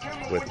know,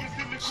 with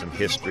some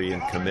history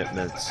and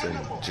commitments, and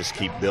just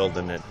keep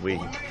building it. We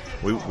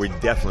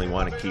definitely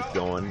want to keep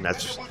going.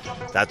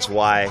 That's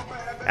why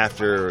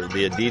after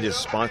the Adidas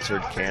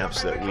sponsored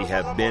camps that we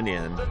have been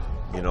in,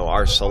 you know,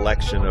 our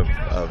selection of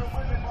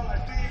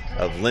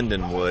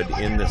Lindenwood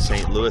in the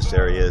St. Louis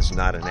area is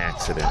not an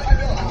accident.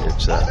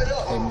 It's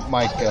Hey,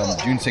 Mike,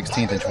 June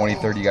 16th and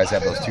 23rd, you guys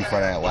have those 2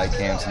 Friday Night Light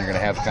camps, and you're going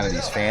to have kind of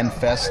these fan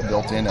fests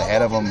built in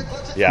ahead of them.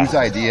 Yeah. Whose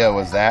idea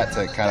was that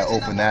to kind of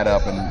open that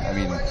up? And, I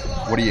mean,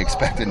 what are you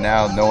expecting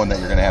now, knowing that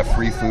you're going to have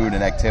free food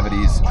and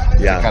activities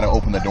to kind of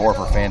open the door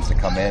for fans to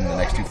come in the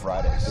next 2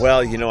 Fridays?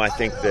 Well, you know, I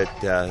think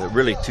that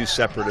really 2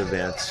 separate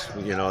events,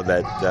 you know,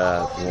 that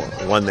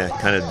one that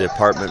kind of the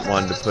department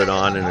wanted to put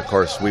on, and, of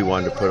course, we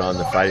wanted to put on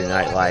the Friday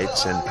Night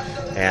Lights.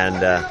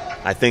 And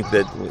I think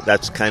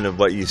that's kind of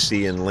what you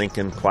see in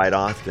Lincoln quite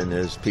often,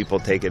 is people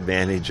take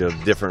advantage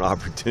of different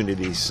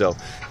opportunities. So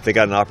if they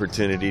got an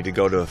opportunity to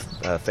go to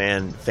a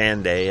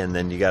fan day, and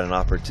then you got an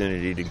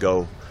opportunity to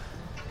go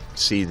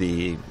see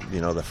the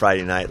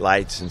Friday Night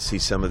Lights and see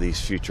some of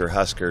these future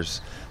Huskers,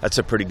 that's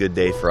a pretty good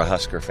day for a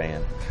Husker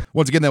fan.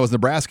 Once again, that was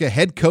Nebraska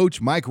head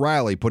coach Mike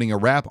Riley putting a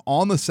wrap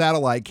on the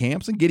satellite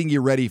camps and getting you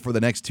ready for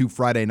the next 2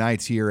 Friday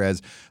nights here,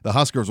 as the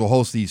Huskers will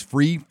host these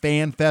free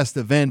Fan Fest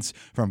events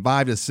from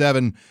 5 to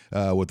 7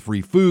 with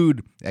free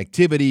food,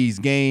 activities,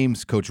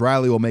 games. Coach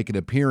Riley will make an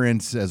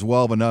appearance, as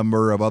well as a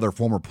number of other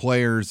former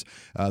players.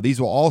 These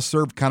will all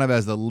serve kind of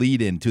as the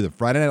lead-in to the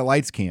Friday Night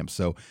Lights camp.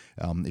 So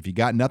if you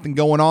got nothing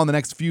going on the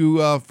next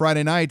few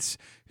Friday nights,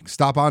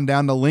 stop on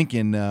down to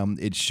Lincoln.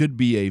 It should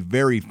be a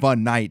very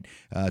fun night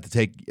to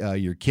take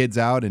your kids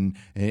out and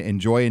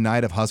enjoy a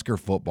night of Husker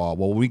football.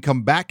 Well, when we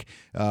come back,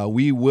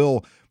 we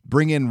will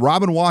bring in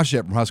Robin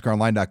Washut from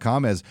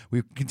HuskerOnline.com as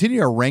we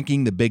continue our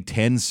Ranking the Big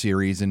Ten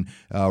series. And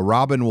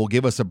Robin will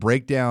give us a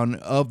breakdown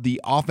of the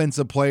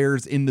offensive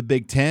players in the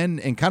Big Ten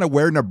and kind of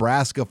where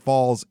Nebraska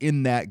falls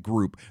in that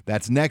group.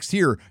 That's next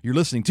here. You're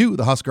listening to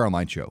the Husker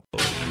Online Show.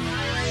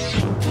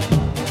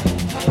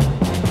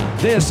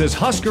 This is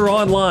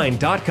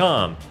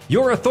HuskerOnline.com,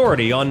 your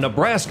authority on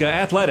Nebraska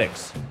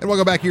athletics. And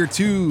welcome back here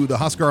to the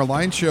Husker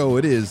Online Show.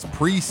 It is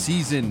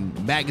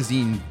preseason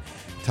magazine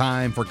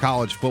time for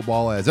college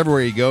football. As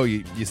everywhere you go,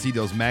 you see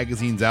those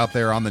magazines out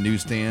there on the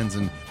newsstands,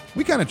 and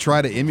we kind of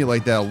try to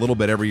emulate that a little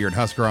bit every year in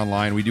Husker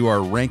Online. We do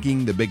our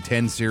Ranking the Big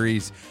Ten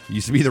series. It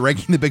used to be the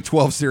Ranking the Big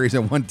 12 series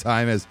at one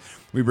time, as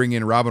we bring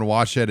in Robin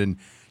Washut. And,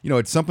 you know,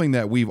 it's something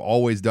that we've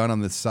always done on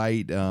the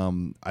site,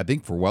 I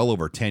think for well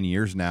over 10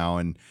 years now.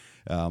 And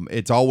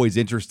it's always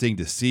interesting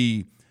to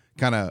see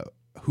kind of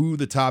who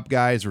the top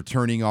guys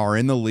returning are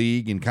in the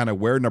league and kind of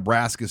where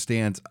Nebraska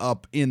stands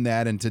up in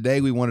that. And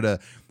today we wanted to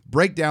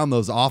break down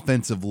those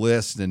offensive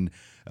lists. And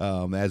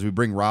as we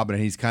bring Robin,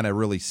 and he's kind of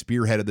really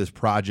spearheaded this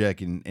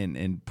project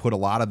and put a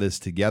lot of this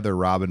together,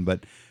 Robin.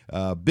 But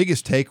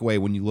biggest takeaway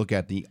when you look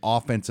at the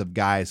offensive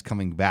guys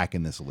coming back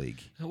in this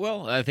league?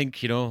 Well, I think,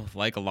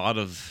 like a lot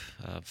of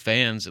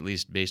fans, at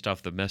least based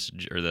off the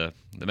message or the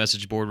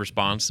message board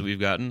response that we've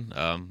gotten,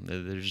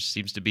 there just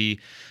seems to be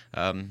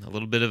a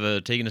little bit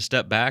of taking a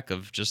step back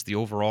of just the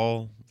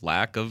overall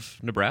lack of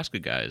Nebraska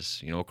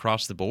guys,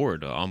 across the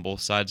board on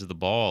both sides of the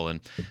ball.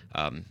 And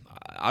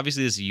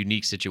obviously, this is a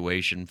unique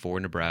situation for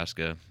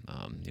Nebraska.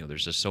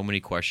 There's just so many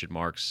question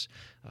marks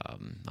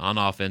on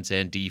offense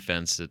and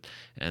defense,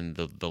 and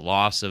the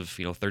loss of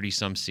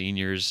 30-some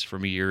seniors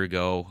from a year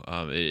ago.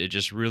 It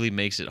just really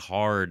makes it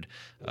hard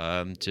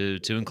to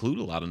include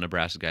a lot of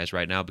Nebraska guys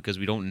right now because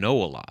we don't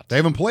know a lot. They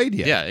haven't played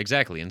yet. Yeah,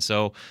 exactly. And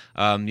so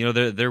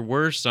there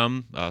were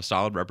some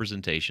solid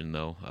representation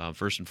though.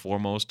 First and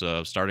foremost,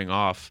 starting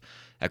off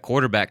at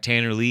quarterback,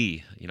 Tanner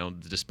Lee.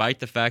 Despite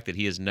the fact that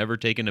he has never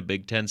taken a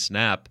Big Ten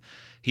snap,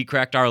 he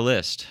cracked our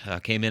list,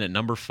 came in at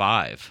number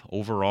 5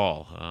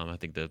 overall. I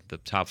think the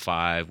top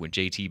 5 went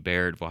J.T.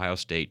 Barrett of Ohio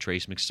State,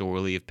 Trace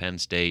McSorley of Penn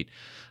State,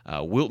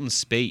 Wilton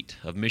Speight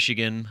of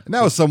Michigan. And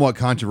that was somewhat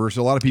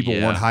controversial. A lot of people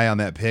weren't high on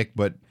that pick,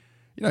 but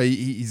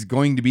he's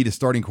going to be the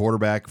starting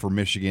quarterback for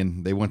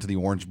Michigan. They went to the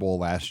Orange Bowl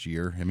last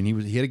year. I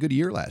mean, he had a good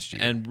year last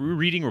year. And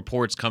reading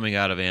reports coming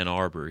out of Ann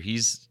Arbor,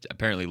 he's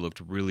apparently looked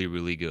really,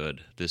 really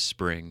good this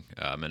spring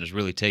and has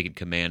really taken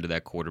command of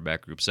that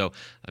quarterback group. So,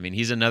 I mean,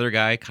 he's another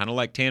guy, kind of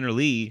like Tanner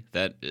Lee,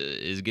 that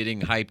is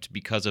getting hyped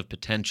because of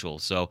potential.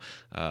 So,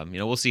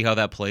 we'll see how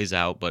that plays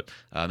out. But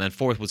then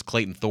fourth was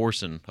Clayton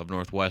Thorson of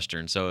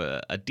Northwestern.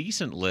 So a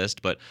decent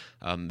list, but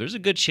there's a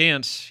good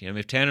chance,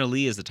 if Tanner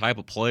Lee is the type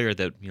of player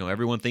that,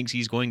 everyone thinks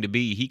he's going to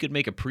be, he could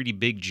make a pretty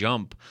big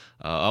jump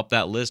up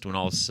that list when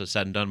all is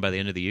said and done by the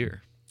end of the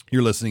year.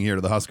 You're listening here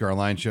to the Husker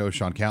Online Show.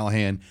 Sean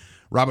Callahan,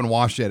 Robin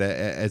Washut,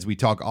 as we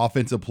talk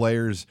offensive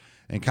players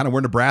and kind of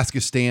where Nebraska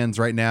stands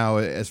right now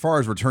as far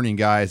as returning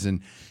guys.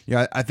 And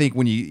I think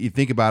when you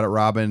think about it,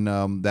 Robin,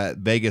 that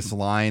Vegas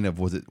line of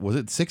was it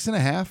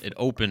 6.5? It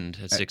opened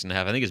at 6.5.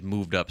 I think it's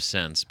moved up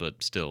since,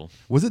 but still.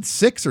 Was it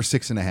 6 or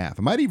 6.5?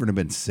 It might even have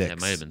been 6. Yeah,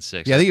 it might have been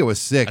 6. Yeah, I think it was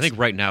 6. I think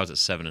right now it's at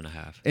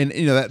 7.5. And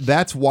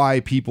that's why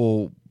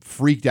people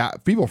freaked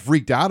out. People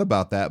freaked out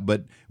about that.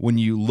 But when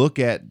you look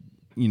at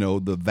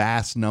the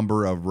vast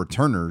number of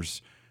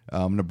returners,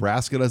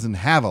 Nebraska doesn't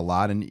have a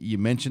lot. And you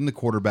mentioned the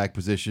quarterback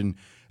position.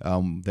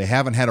 They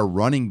haven't had a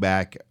running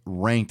back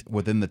ranked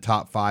within the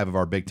top 5 of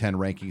our Big Ten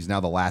rankings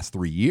now the last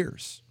 3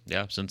 years.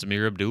 Yeah, since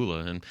Amir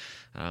Abdullah. And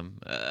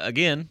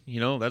again,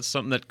 that's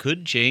something that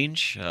could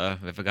change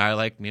if a guy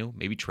like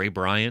maybe Trey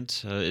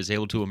Bryant is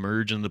able to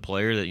emerge into the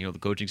player that the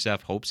coaching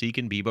staff hopes he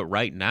can be. But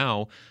right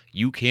now,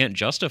 you can't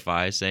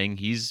justify saying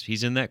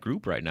he's in that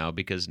group right now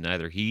because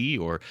neither he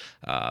or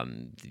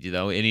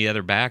any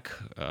other back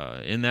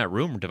in that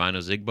room, Devine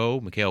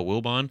Ozigbo, Mikhail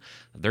Wilbon,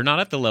 they're not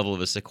at the level of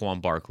a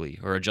Saquon Barkley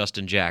or a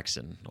Justin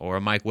Jackson or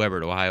a Mike Weber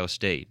at Ohio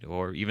State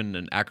or even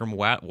an Akram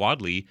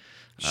Wadley.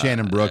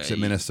 Shannon Brooks at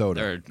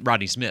Minnesota. Or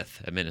Rodney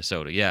Smith at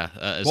Minnesota, yeah.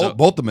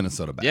 Both the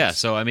Minnesota backs. Yeah,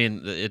 so, I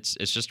mean, it's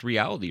just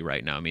reality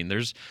right now. I mean,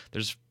 there's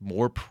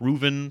more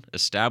proven,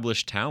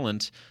 established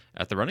talent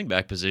at the running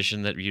back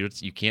position that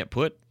you can't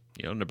put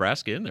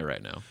Nebraska in there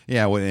right now.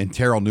 Yeah, and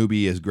Terrell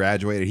Newby has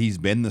graduated. He's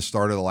been the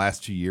starter the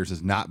last 2 years,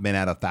 has not been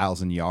at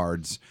 1,000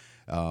 yards.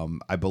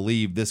 I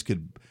believe this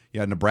could –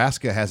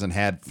 Nebraska hasn't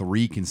had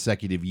 3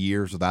 consecutive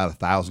years without a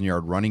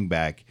 1,000-yard running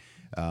back.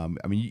 I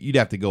mean, you'd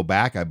have to go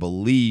back, I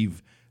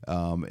believe –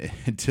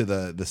 to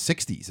the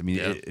 60s. I mean,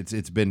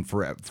 it's been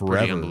forever.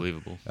 Pretty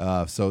unbelievable.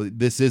 So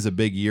this is a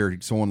big year.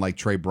 Someone like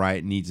Trey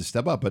Bryant needs to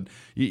step up. But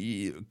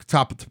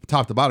top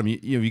to bottom,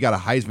 you got a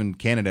Heisman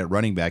candidate at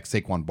running back,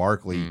 Saquon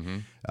Barkley.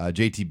 Mm-hmm.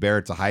 J.T.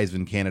 Barrett's a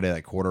Heisman candidate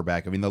at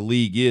quarterback. I mean, the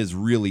league is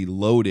really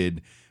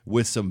loaded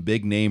with some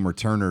big name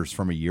returners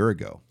from a year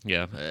ago.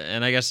 Yeah,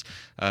 and I guess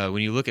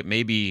when you look at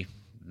maybe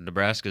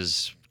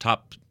Nebraska's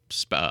top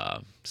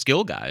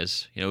skill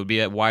guys, it would be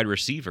at wide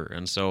receiver.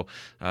 And so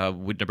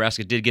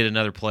Nebraska did get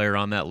another player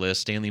on that list.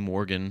 Stanley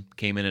Morgan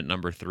came in at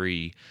number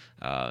 3.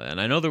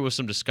 And I know there was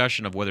some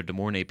discussion of whether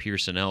DeMornay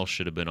Pearsonell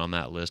should have been on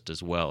that list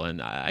as well.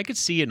 And I could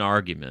see an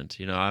argument.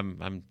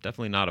 I'm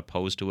definitely not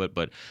opposed to it,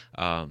 but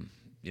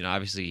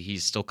obviously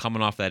he's still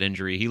coming off that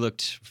injury. He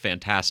looked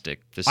fantastic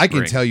this spring. I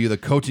can tell you the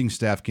coaching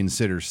staff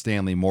considers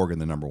Stanley Morgan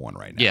the number 1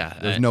 right now. Yeah.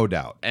 There's no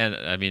doubt. And,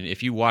 I mean,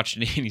 if you watch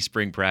any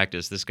spring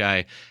practice, this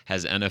guy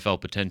has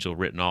NFL potential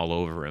written all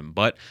over him.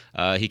 But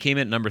he came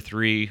in at number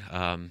 3.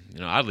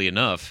 Oddly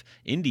enough,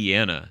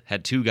 Indiana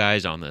had 2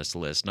 guys on this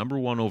list. Number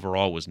 1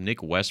 overall was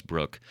Nick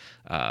Westbrook,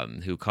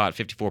 who caught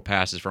 54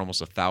 passes for almost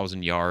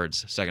 1,000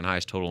 yards, second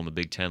highest total in the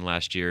Big Ten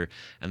last year.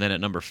 And then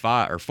at number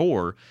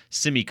 4,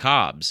 Simi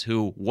Cobbs,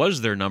 who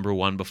was their number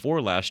 1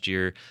 before last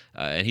year,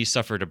 and he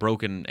suffered a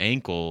broken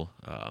ankle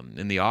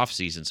in the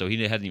offseason, so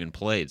he hadn't even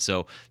played.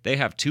 So they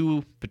have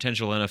 2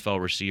 potential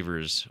NFL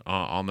receivers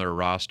on their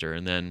roster,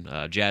 and then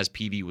Jazz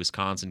Peavy,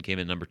 Wisconsin, came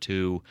in number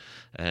 2,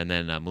 and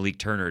then Malik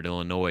Turner at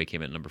Illinois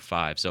came in number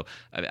 5. So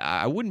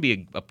I wouldn't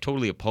be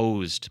totally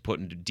opposed to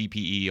putting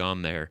DPE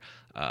on there.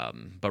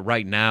 But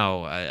right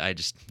now, I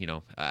just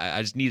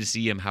need to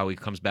see him how he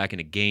comes back in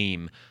a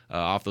game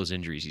off those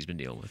injuries he's been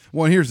dealing with.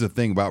 Well, and here's the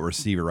thing about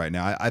receiver right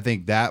now. I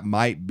think that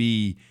might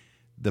be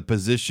the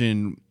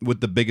position with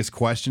the biggest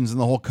questions in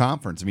the whole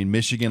conference. I mean,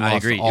 Michigan lost. I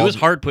agree. It was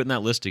hard putting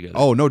that list together.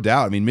 Oh, no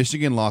doubt. I mean,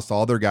 Michigan lost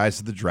all their guys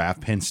to the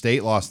draft. Penn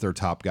State lost their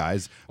top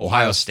guys.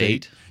 Ohio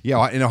State. Yeah,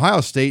 and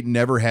Ohio State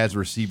never has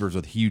receivers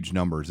with huge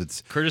numbers.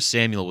 It's Curtis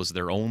Samuel was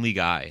their only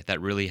guy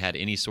that really had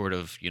any sort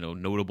of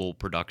notable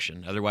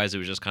production. Otherwise, it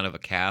was just kind of a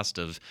cast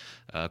of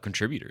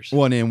contributors.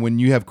 Well, and when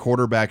you have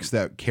quarterbacks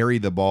that carry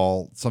the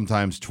ball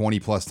sometimes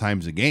 20-plus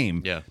times a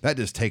game, that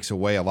just takes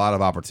away a lot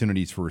of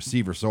opportunities for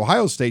receivers. So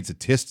Ohio State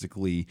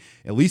statistically,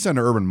 at least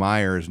under Urban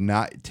Meyer, is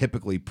not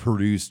typically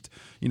produced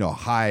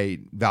high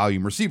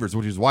volume receivers,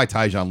 which is why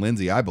Tyjon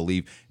Lindsey, I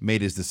believe,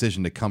 made his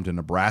decision to come to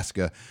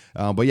Nebraska.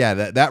 But yeah,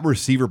 that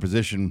receiver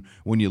position,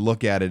 when you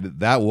look at it,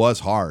 that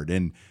was hard.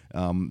 And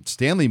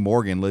Stanley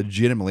Morgan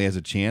legitimately has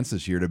a chance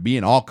this year to be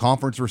an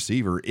all-conference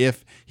receiver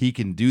if he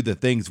can do the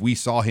things we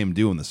saw him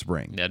do in the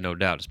spring. Yeah, no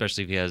doubt,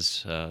 especially if he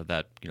has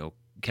that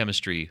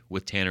chemistry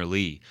with Tanner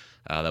Lee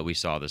that we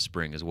saw this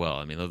spring as well.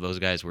 I mean, those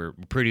guys were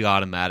pretty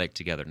automatic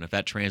together, and if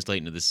that translates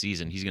into the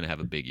season, he's going to have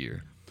a big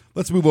year.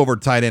 Let's move over to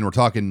tight end. We're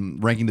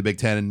talking ranking the Big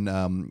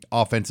Ten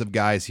offensive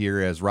guys here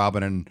as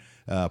Robin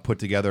put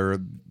together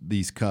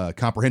these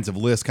comprehensive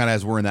lists, kind of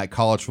as we're in that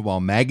college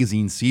football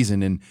magazine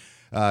season. And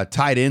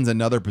tight end's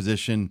another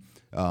position.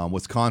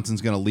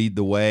 Wisconsin's going to lead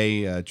the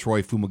way.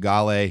 Troy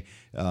Fumagalli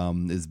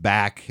is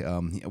back.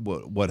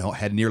 What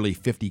had nearly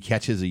 50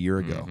 catches a year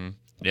ago. Mm-hmm.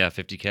 Yeah,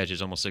 50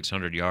 catches, almost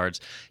 600 yards.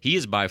 He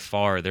is by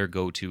far their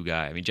go-to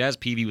guy. I mean, Jazz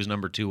Peavy was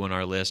number 2 on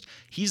our list.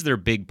 He's their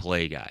big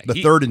play guy. The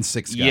 3rd and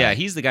 6th guy. Yeah,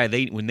 he's the guy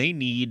when they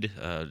need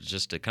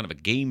just a kind of a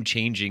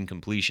game-changing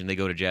completion, they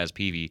go to Jazz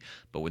Peavy.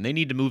 But when they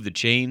need to move the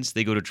chains,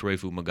 they go to Troy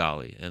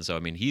Fumagalli. And so,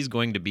 I mean, he's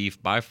going to be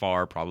by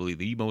far probably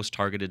the most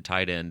targeted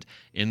tight end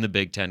in the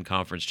Big Ten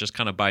Conference, just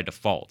kind of by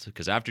default.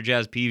 Because after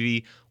Jazz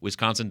Peavy,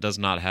 Wisconsin does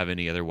not have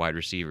any other wide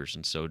receivers.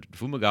 And so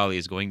Fumagalli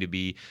is going to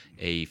be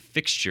a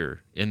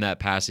fixture in that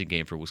passing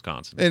game for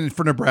Wisconsin. And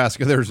for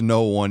Nebraska, there's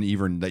no one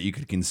even that you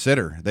could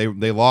consider.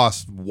 They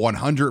lost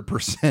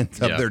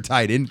 100% of their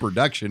tight end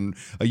production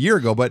a year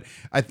ago. But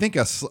I think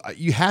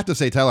you have to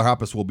say Tyler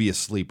Hoppus will be a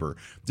sleeper.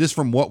 Just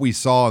from what we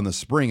saw in the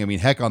spring. I mean,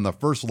 heck, on the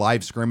first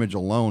live scrimmage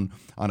alone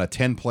on a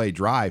 10-play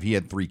drive, he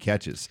had 3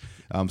 catches.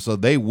 So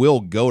they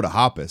will go to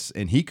Hoppus,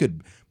 and he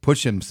could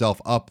push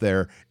himself up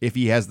there if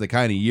he has the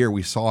kind of year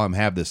we saw him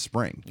have this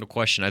spring. No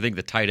question. I think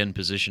the tight end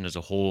position as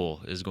a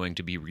whole is going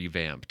to be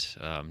revamped,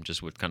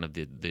 just with kind of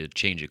the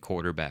change at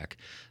quarterback.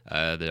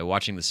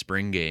 Watching the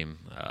spring game,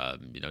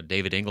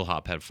 David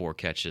Engelhop had 4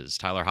 catches.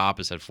 Tyler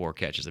Hoppus had 4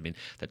 catches. I mean,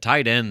 the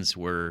tight ends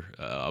were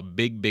a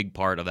big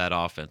part of that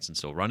offense. And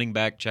so running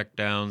back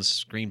checkdowns,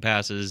 screen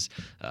passes,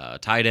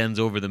 tight ends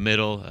over the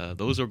middle,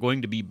 those are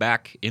going to be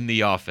back in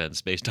the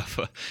offense based off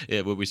of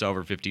what we saw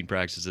over 15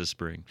 practices this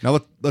spring. Now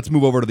let's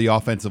move over to the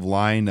offensive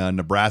line.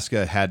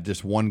 Nebraska had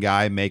just one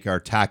guy make our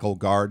tackle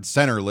guard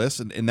center list,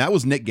 and that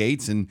was Nick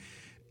Gates. And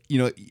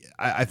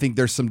I think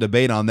there's some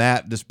debate on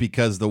that just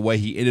because the way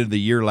he ended the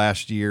year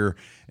last year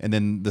and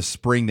then the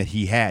spring that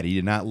he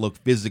did not look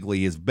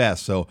physically his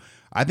best. So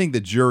I think the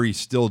jury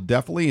still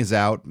definitely is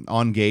out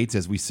on Gates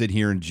as we sit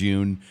here in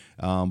June.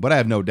 But I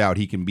have no doubt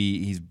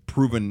he's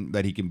proven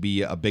that he can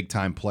be a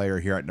big-time player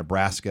here at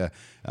Nebraska.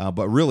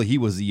 But really, he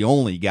was the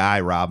only guy,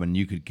 Robin,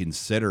 you could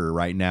consider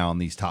right now in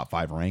these top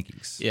 5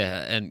 rankings.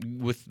 Yeah, and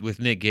with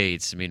Nick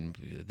Gates, I mean,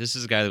 this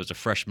is a guy that was a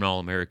freshman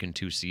All-American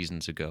 2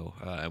 seasons ago.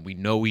 We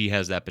know he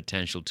has that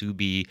potential to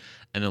be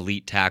an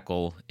elite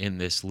tackle in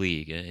this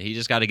league. He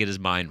just got to get his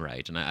mind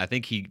right. And I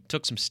think he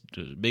took some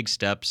big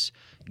steps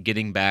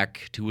getting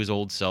back to his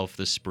old self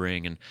this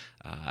spring, and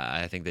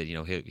I think that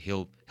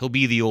he'll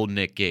be the old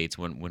Nick Gates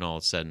when all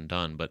is said and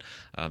done. But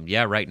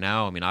right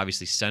now, I mean,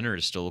 obviously center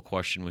is still a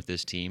question with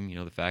this team.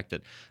 The fact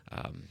that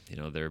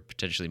they're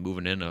potentially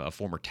moving in a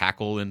former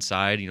tackle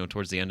inside,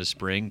 towards the end of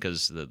spring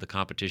because the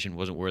competition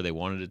wasn't where they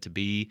wanted it to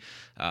be.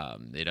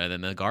 And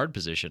then the guard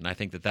position, I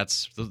think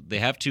they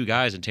have 2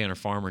 guys in Tanner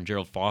Farmer and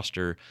Gerald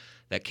Foster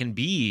that can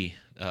be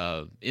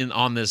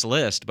on this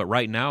list, but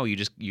right now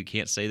you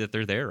can't say that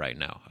they're there right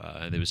now.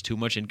 There was too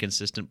much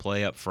inconsistent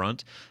play up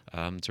front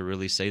to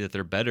really say that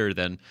they're better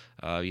than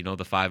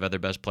the 5 other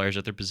best players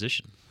at their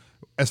position.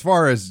 As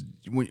far as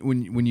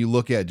when you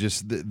look at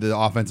just the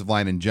offensive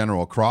line in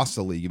general across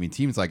the league, I mean,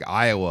 teams like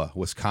Iowa,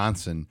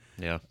 Wisconsin,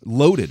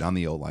 loaded on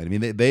the O-line. I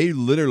mean, they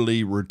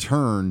literally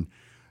return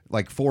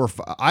like 4 or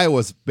 5.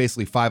 Iowa's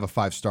basically 5 of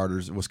 5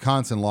 starters.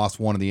 Wisconsin lost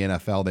 1 in the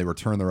NFL. They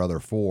returned their other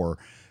 4.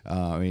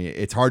 I mean,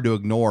 it's hard to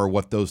ignore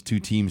what those 2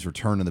 teams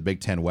return in the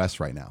Big Ten West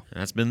right now. And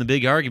that's been the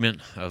big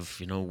argument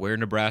of where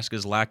Nebraska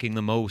is lacking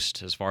the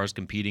most as far as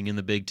competing in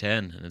the Big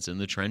Ten, and it's in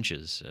the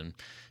trenches. And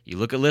you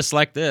look at lists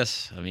like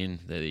this. I mean,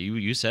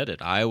 you said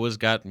it. Iowa's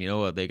got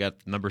they got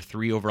number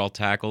 3 overall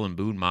tackle in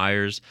Boone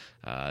Myers.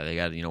 They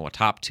got, a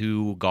top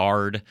 2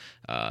 guard,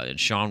 and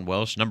Sean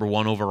Welsh, number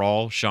 1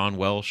 overall, Sean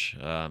Welsh.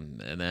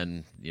 And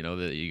then,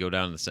 you go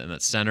down in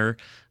that center.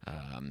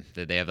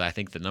 They have, I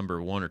think, the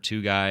number 1 or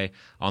 2 guy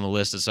on the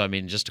list. And so,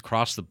 just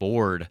across the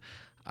board,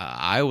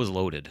 Iowa's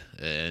loaded,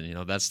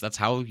 and that's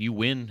how you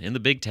win in the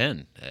Big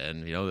Ten,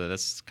 and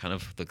that's kind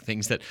of the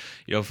things that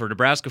for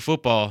Nebraska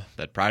football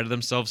that prided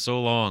themselves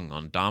so long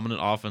on dominant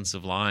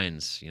offensive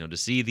lines. To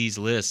see these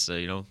lists,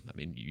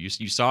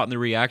 you saw it in the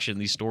reaction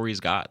these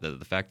stories got, the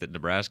fact that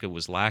Nebraska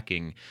was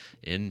lacking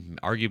in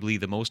arguably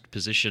the more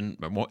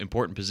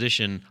important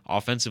position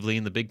offensively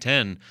in the Big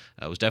Ten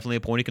was definitely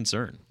a point of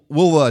concern.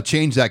 We'll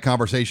change that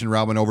conversation,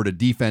 Robin, over to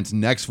defense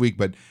next week,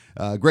 but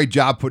great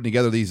job putting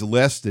together these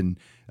lists, and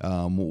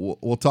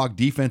we'll talk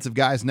defensive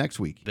guys next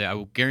week. I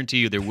will guarantee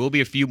you there will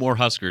be a few more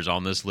Huskers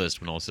on this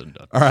list when all is said and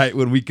done. All right,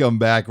 when we come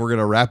back, we're going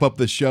to wrap up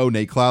the show.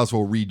 Nate Klaus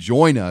will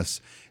rejoin us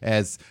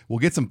as we'll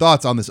get some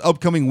thoughts on this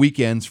upcoming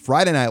weekend's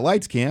Friday Night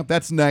Lights camp.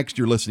 That's next.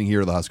 You're listening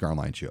here to the Husker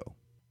Online Show.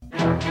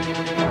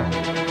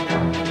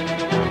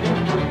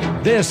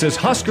 This is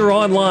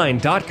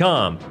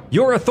HuskerOnline.com,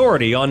 your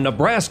authority on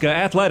Nebraska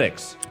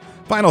athletics.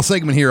 Final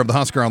segment here of the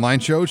Husker Online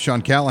Show.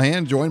 Sean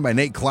Callahan joined by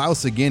Nate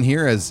Klaus again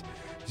here as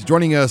he's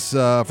joining us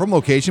from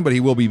location, but he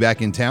will be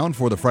back in town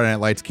for the Friday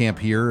Night Lights camp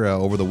here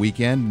over the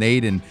weekend.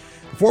 Nate, and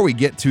before we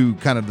get to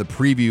kind of the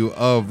preview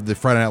of the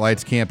Friday Night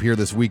Lights camp here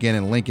this weekend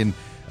in Lincoln,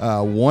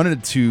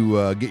 wanted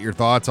to get your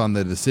thoughts on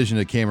the decision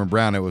of Cameron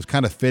Brown. It was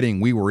kind of fitting.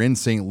 We were in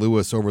St.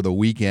 Louis over the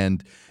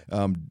weekend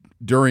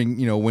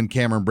during, when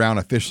Cameron Brown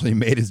officially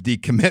made his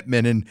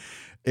decommitment, and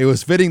it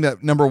was fitting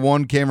that, number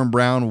 1, Cameron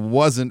Brown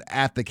wasn't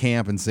at the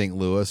camp in St.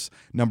 Louis.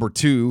 Number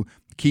 2,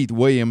 Keith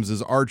Williams,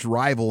 his arch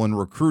rival in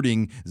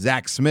recruiting,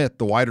 Zach Smith,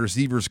 the wide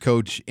receivers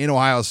coach in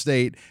Ohio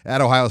State, at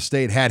Ohio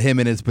State, had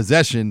him in his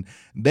possession.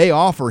 They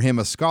offer him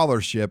a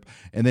scholarship,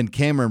 and then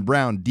Cameron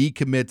Brown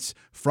decommits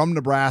from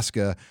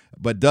Nebraska,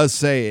 but does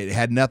say it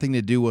had nothing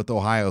to do with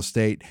Ohio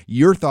State.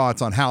 Your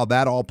thoughts on how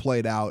that all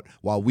played out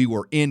while we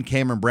were in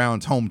Cameron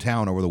Brown's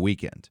hometown over the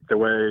weekend? The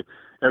way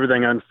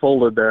everything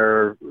unfolded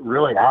there,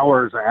 really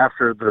hours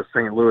after the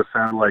St. Louis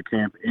Satellite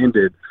Camp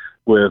ended,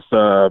 with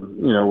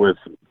with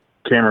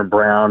Cameron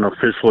Brown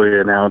officially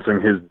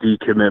announcing his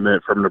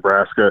decommitment from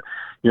Nebraska.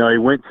 He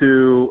went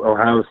to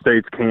Ohio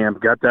State's camp,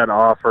 got that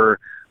offer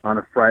on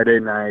a Friday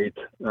night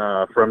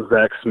from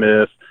Zach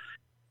Smith,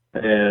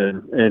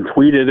 and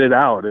tweeted it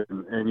out.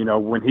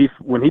 And when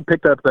he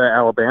picked up the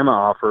Alabama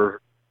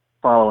offer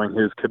following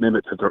his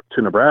commitment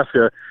to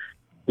Nebraska,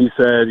 he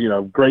said,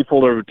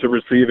 grateful to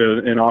receive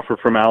an offer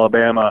from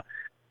Alabama,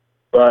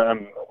 but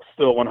I'm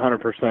still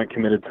 100%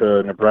 committed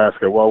to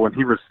Nebraska. Well, when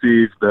he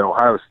received the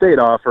Ohio State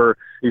offer,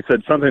 he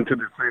said something to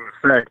the same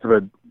effect,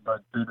 but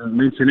didn't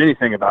mention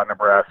anything about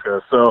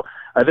Nebraska. So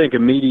I think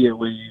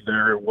immediately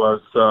there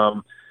was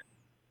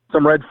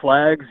some red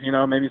flags,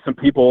 maybe some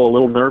people a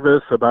little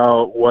nervous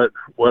about what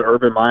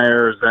Urban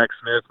Meyer or Zach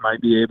Smith might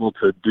be able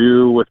to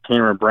do with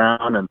Cameron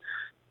Brown and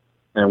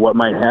what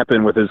might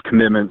happen with his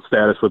commitment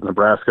status with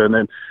Nebraska. And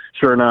then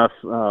sure enough,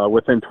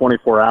 within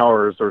 24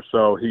 hours or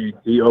so,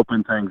 he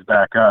opened things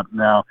back up.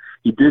 Now,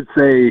 he did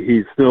say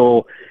he's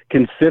still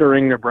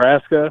considering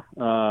Nebraska,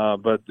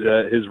 but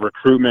his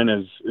recruitment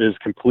is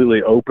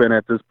completely open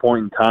at this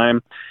point in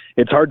time.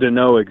 It's hard to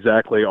know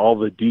exactly all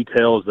the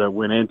details that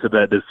went into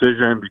that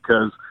decision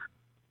because,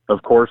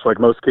 of course, like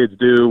most kids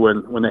do,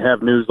 when they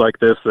have news like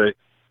this,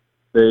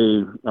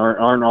 they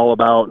aren't all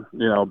about,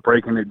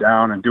 breaking it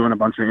down and doing a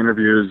bunch of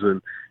interviews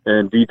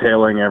and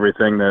detailing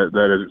everything that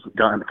has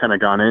kind of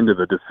gone into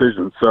the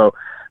decision. So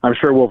I'm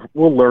sure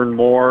we'll learn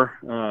more,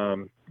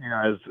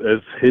 as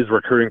his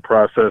recruiting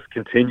process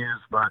continues.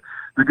 But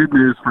the good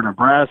news for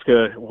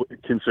Nebraska,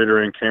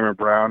 considering Cameron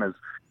Brown, is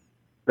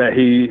that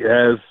he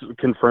has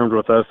confirmed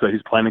with us that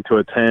he's planning to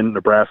attend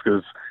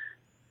Nebraska's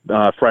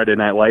Friday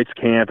Night Lights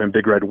camp and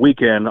Big Red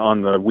Weekend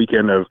on the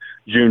weekend of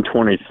June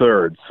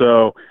 23rd.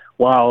 So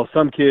while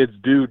some kids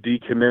do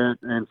decommit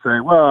and say,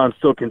 well, I'm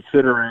still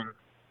considering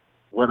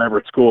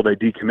whatever school they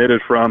decommitted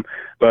from,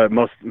 but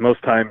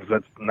most times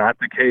that's not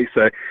the case.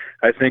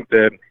 I think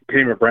that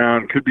Cameron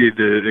Brown could be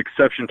the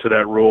exception to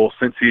that rule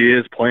since he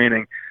is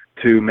planning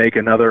to make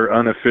another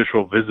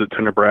unofficial visit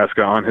to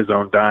Nebraska on his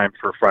own dime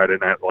for Friday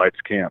Night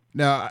Lights camp.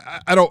 Now,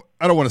 I don't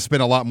want to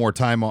spend a lot more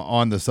time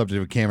on the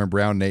subject of Cameron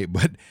Brown, Nate,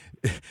 but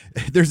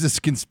there's this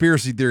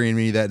conspiracy theory in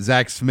me that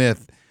Zach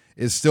Smith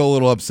is still a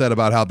little upset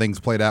about how things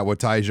played out with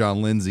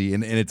Tyjon Lindsey,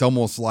 and it's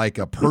almost like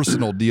a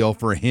personal deal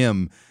for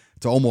him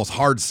to almost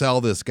hard sell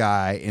this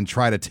guy and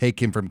try to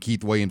take him from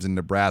Keith Williams in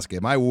Nebraska.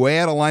 Am I way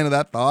out of line of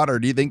that thought, or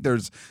do you think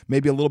there's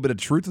maybe a little bit of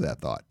truth to that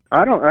thought?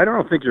 I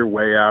don't think you're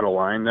way out of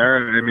line there.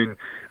 I mean,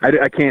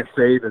 I can't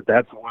say that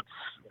that's what's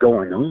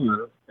going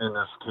on in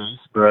this case,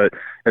 but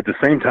at the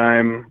same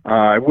time,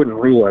 I wouldn't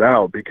rule it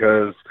out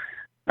because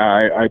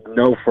I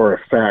know for a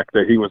fact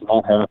that he was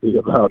not happy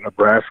about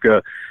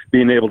Nebraska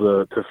being able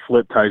to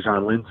flip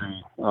Tyjon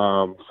Lindsey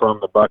from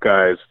the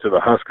Buckeyes to the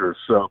Huskers.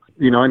 So,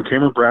 and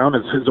Cameron Brown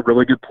is a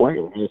really good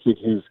player. I think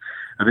he's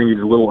I think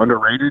he's a little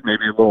underrated,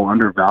 maybe a little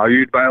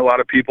undervalued by a lot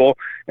of people,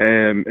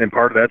 and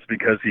part of that's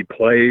because he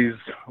plays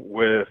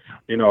with,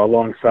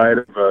 alongside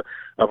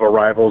of a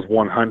rival's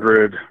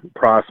 100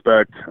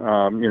 prospect,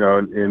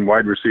 in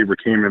wide receiver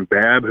Cameron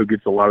Babb, who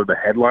gets a lot of the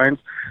headlines.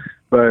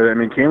 But I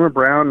mean, Cameron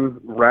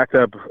Brown racked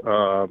up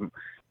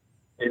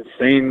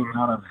insane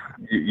amount of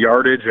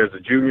yardage as a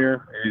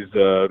junior. He's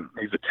a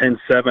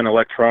 10.7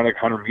 electronic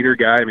 100-meter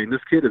guy. I mean,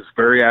 this kid is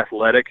very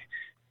athletic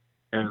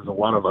and has a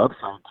lot of upside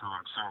to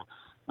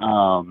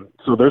him.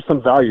 So there's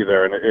some value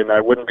there, and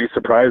I wouldn't be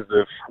surprised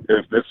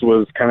if this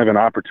was kind of an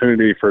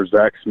opportunity for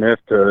Zach Smith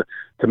to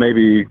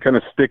maybe kind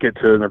of stick it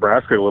to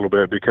Nebraska a little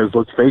bit, because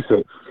let's face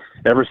it,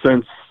 ever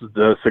since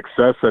the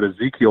success that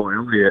Ezekiel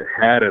Elliott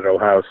had at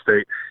Ohio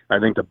State, I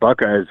think the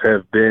Buckeyes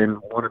have been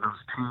one of those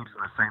teams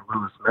in the St.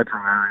 Louis metro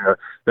area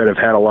that have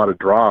had a lot of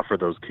draw for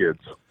those kids.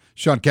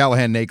 Sean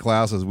Callahan, Nate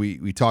Klaus, as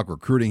we talk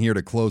recruiting here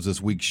to close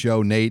this week's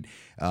show. Nate,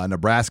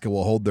 Nebraska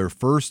will hold their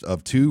first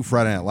of 2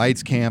 Friday Night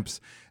Lights camps.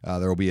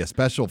 There will be a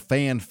special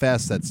fan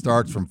fest that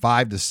starts from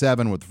 5 to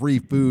 7 with free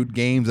food,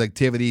 games,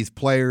 activities,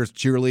 players,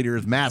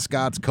 cheerleaders,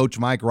 mascots, Coach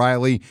Mike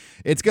Riley.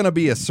 It's going to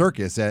be a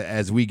circus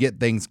as we get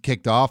things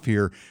kicked off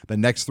here. The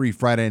next 3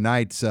 Friday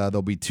nights,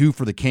 there'll be 2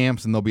 for the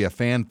camps, and there'll be a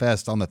fan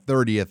fest on the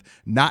 30th,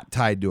 not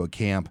tied to a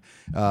camp.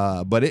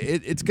 But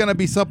it's going to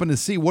be something to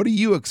see. What are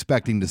you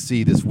expecting to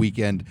see this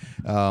weekend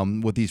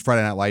with these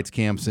Friday Night Lights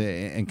camps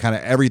and kind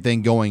of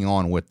everything going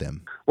on with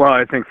them? Well,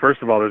 I think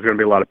first of all, there's going to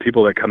be a lot of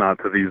people that come out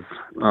to these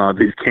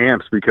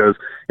camps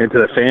into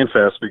the fan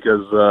fest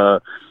because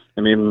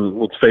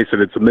let's face it,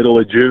 it's the middle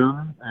of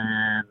June,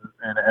 and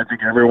I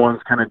think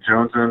everyone's kind of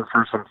jonesing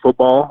for some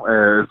football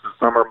as the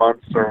summer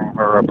months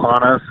are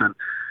upon us,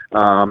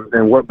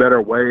 and what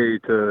better way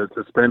to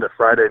spend a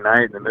Friday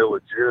night in the middle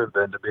of June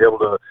than to be able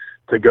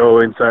to go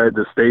inside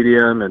the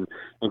stadium and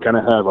kind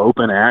of have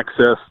open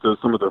access to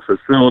some of the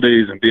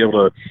facilities and be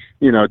able to,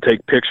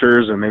 take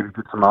pictures and maybe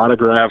get some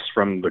autographs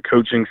from the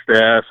coaching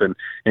staff and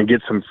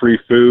get some free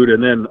food.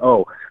 And then,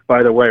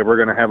 by the way, we're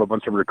going to have a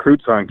bunch of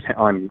recruits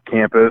on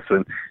campus,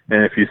 and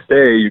if you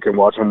stay, you can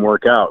watch them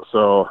work out.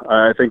 So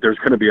I think there's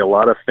going to be a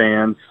lot of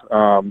fans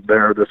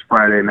there this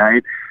Friday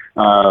night.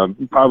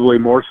 Probably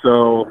more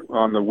so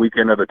on the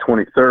weekend of the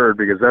 23rd,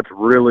 because that's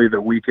really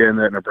the weekend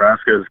that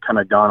Nebraska has kind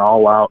of gone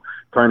all out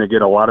trying to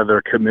get a lot of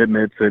their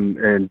commitments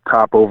and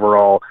top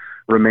overall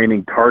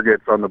remaining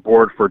targets on the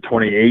board for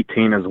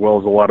 2018, as well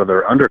as a lot of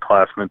their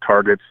underclassmen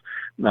targets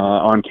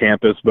on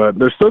campus. But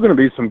there's still going to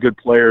be some good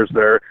players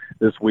there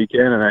this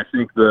weekend, and I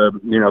think the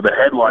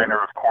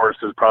headliner, of course,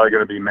 is probably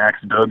going to be Max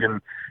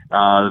Duggan,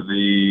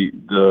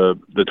 the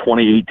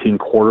 2018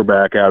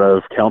 quarterback out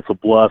of Council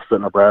Bluffs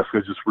that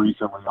Nebraska just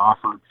recently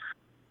offered.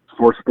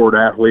 Sport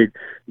athlete,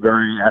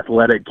 very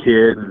athletic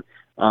kid,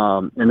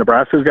 and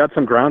Nebraska's got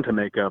some ground to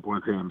make up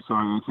with him. So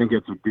I think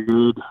it's a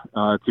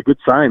good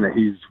sign that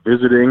he's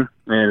visiting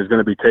and is going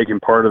to be taking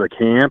part of the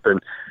camp,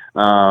 and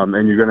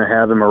you're going to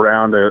have him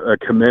around a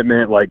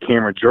commitment like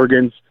Cameron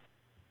Jurgens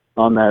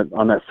on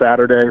that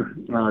Saturday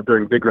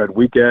during Big Red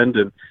Weekend,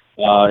 and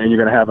you're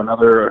going to have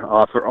another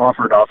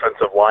offered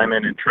offensive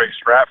lineman in Trey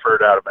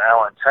Stratford out of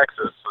Allen,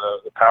 Texas,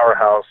 the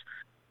powerhouse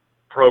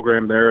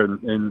program there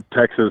in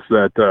Texas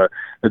that's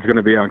going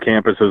to be on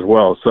campus as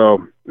well.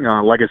 So,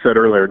 like I said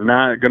earlier,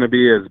 not going to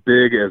be as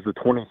big as the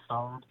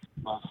 23rd.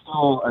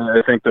 Still,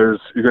 I think you're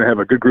going to have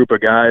a good group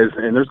of guys,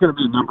 and there's going to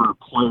be a number of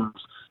players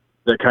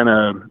that kind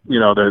of,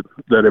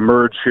 that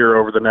emerge here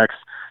over the next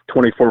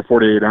 24,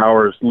 48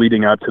 hours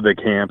leading up to the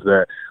camp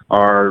that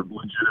are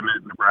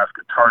legitimate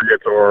Nebraska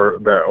targets or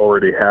that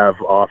already have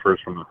offers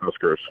from the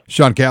Huskers.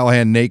 Sean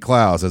Callahan, Nate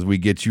Klaus, as we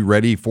get you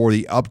ready for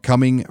the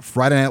upcoming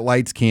Friday Night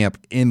Lights camp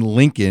in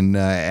Lincoln,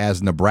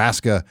 as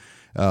Nebraska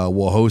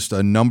will host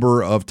a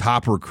number of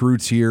top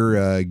recruits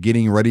here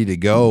getting ready to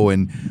go.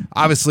 And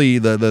obviously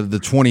the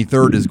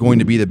 23rd is going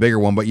to be the bigger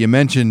one, but you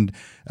mentioned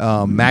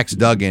Max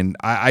Duggan.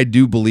 I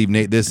do believe,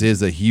 Nate, this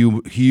is a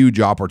huge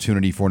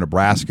opportunity for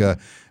Nebraska.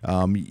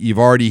 You've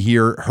already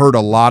heard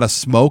a lot of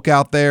smoke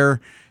out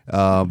there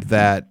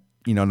that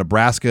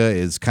Nebraska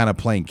is kind of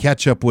playing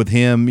catch up with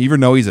him,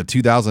 even though he's a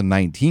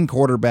 2019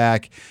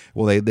 quarterback.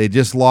 Well, they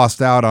just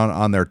lost out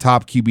on their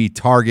top QB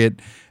target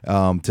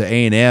to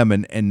A&M,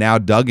 and now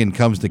Duggan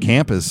comes to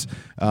campus.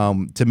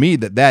 To me,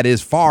 that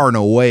is far and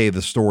away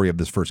the story of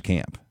this first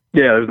camp.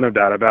 Yeah, there's no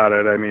doubt about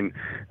it. I mean,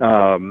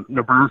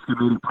 Nebraska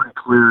made it pretty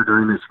clear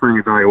during the spring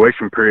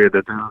evaluation period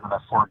that they were going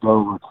to forego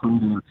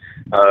recruiting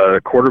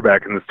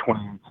quarterback in this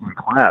 2018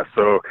 class.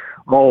 So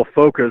all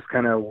focus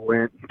kind of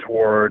went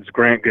towards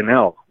Grant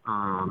Gunnell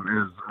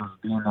as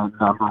being the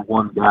number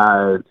one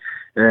guy.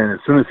 And as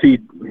soon as he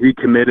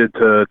committed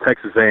to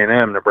Texas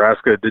A&M,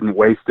 Nebraska didn't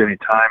waste any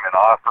time in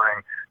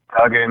offering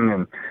Duggan,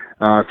 and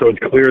so it's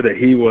clear that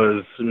he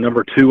was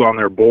number 2 on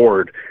their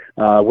board.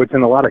 Which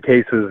in a lot of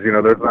cases,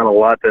 there's not a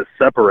lot that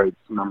separates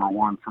number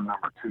 1 from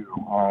number 2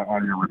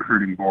 on your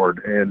recruiting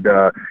board. And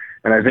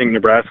I think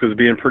Nebraska is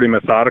being pretty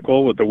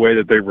methodical with the way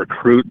that they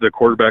recruit the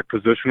quarterback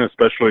position,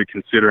 especially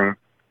considering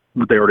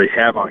what they already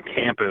have on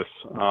campus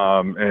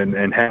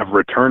and have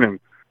returning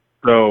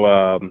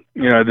So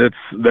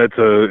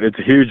it's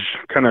a huge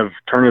kind of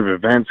turn of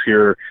events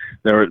here.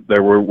 Where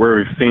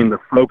we've seen the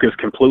focus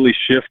completely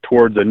shift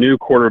towards a new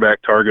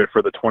quarterback target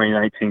for the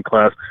 2019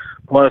 class,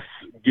 plus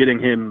getting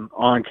him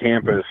on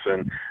campus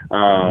and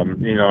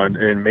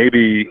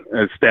maybe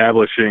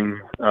establishing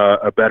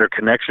a better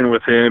connection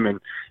with him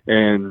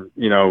and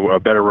a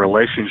better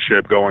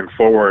relationship going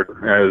forward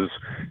as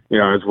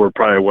we're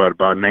probably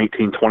about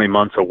 19, 20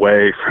 months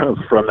away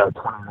from that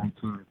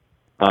 2019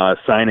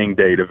 signing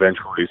date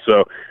eventually.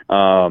 So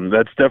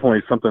that's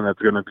definitely something that's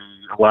going to be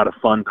a lot of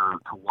fun to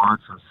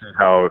watch and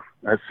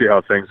see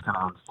how things kind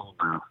of unfold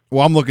now.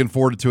 Well, I'm looking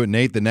forward to it,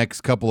 Nate. The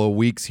next couple of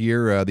weeks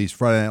here, these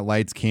Friday Night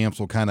Lights camps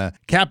will kind of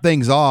cap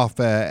things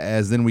off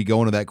as then we go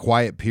into that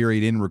quiet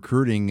period in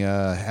recruiting.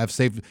 Have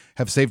safe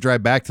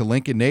drive back to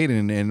Lincoln, Nate,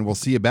 and we'll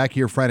see you back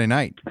here Friday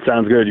night.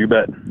 Sounds good. You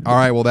bet. All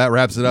right. Well, that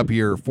wraps it up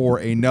here for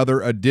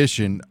another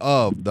edition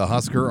of the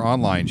Husker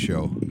Online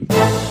Show.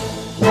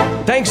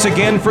 Thanks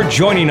again for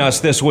joining us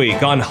this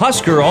week on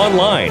Husker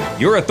Online,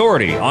 your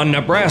authority on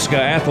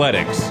Nebraska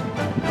athletics.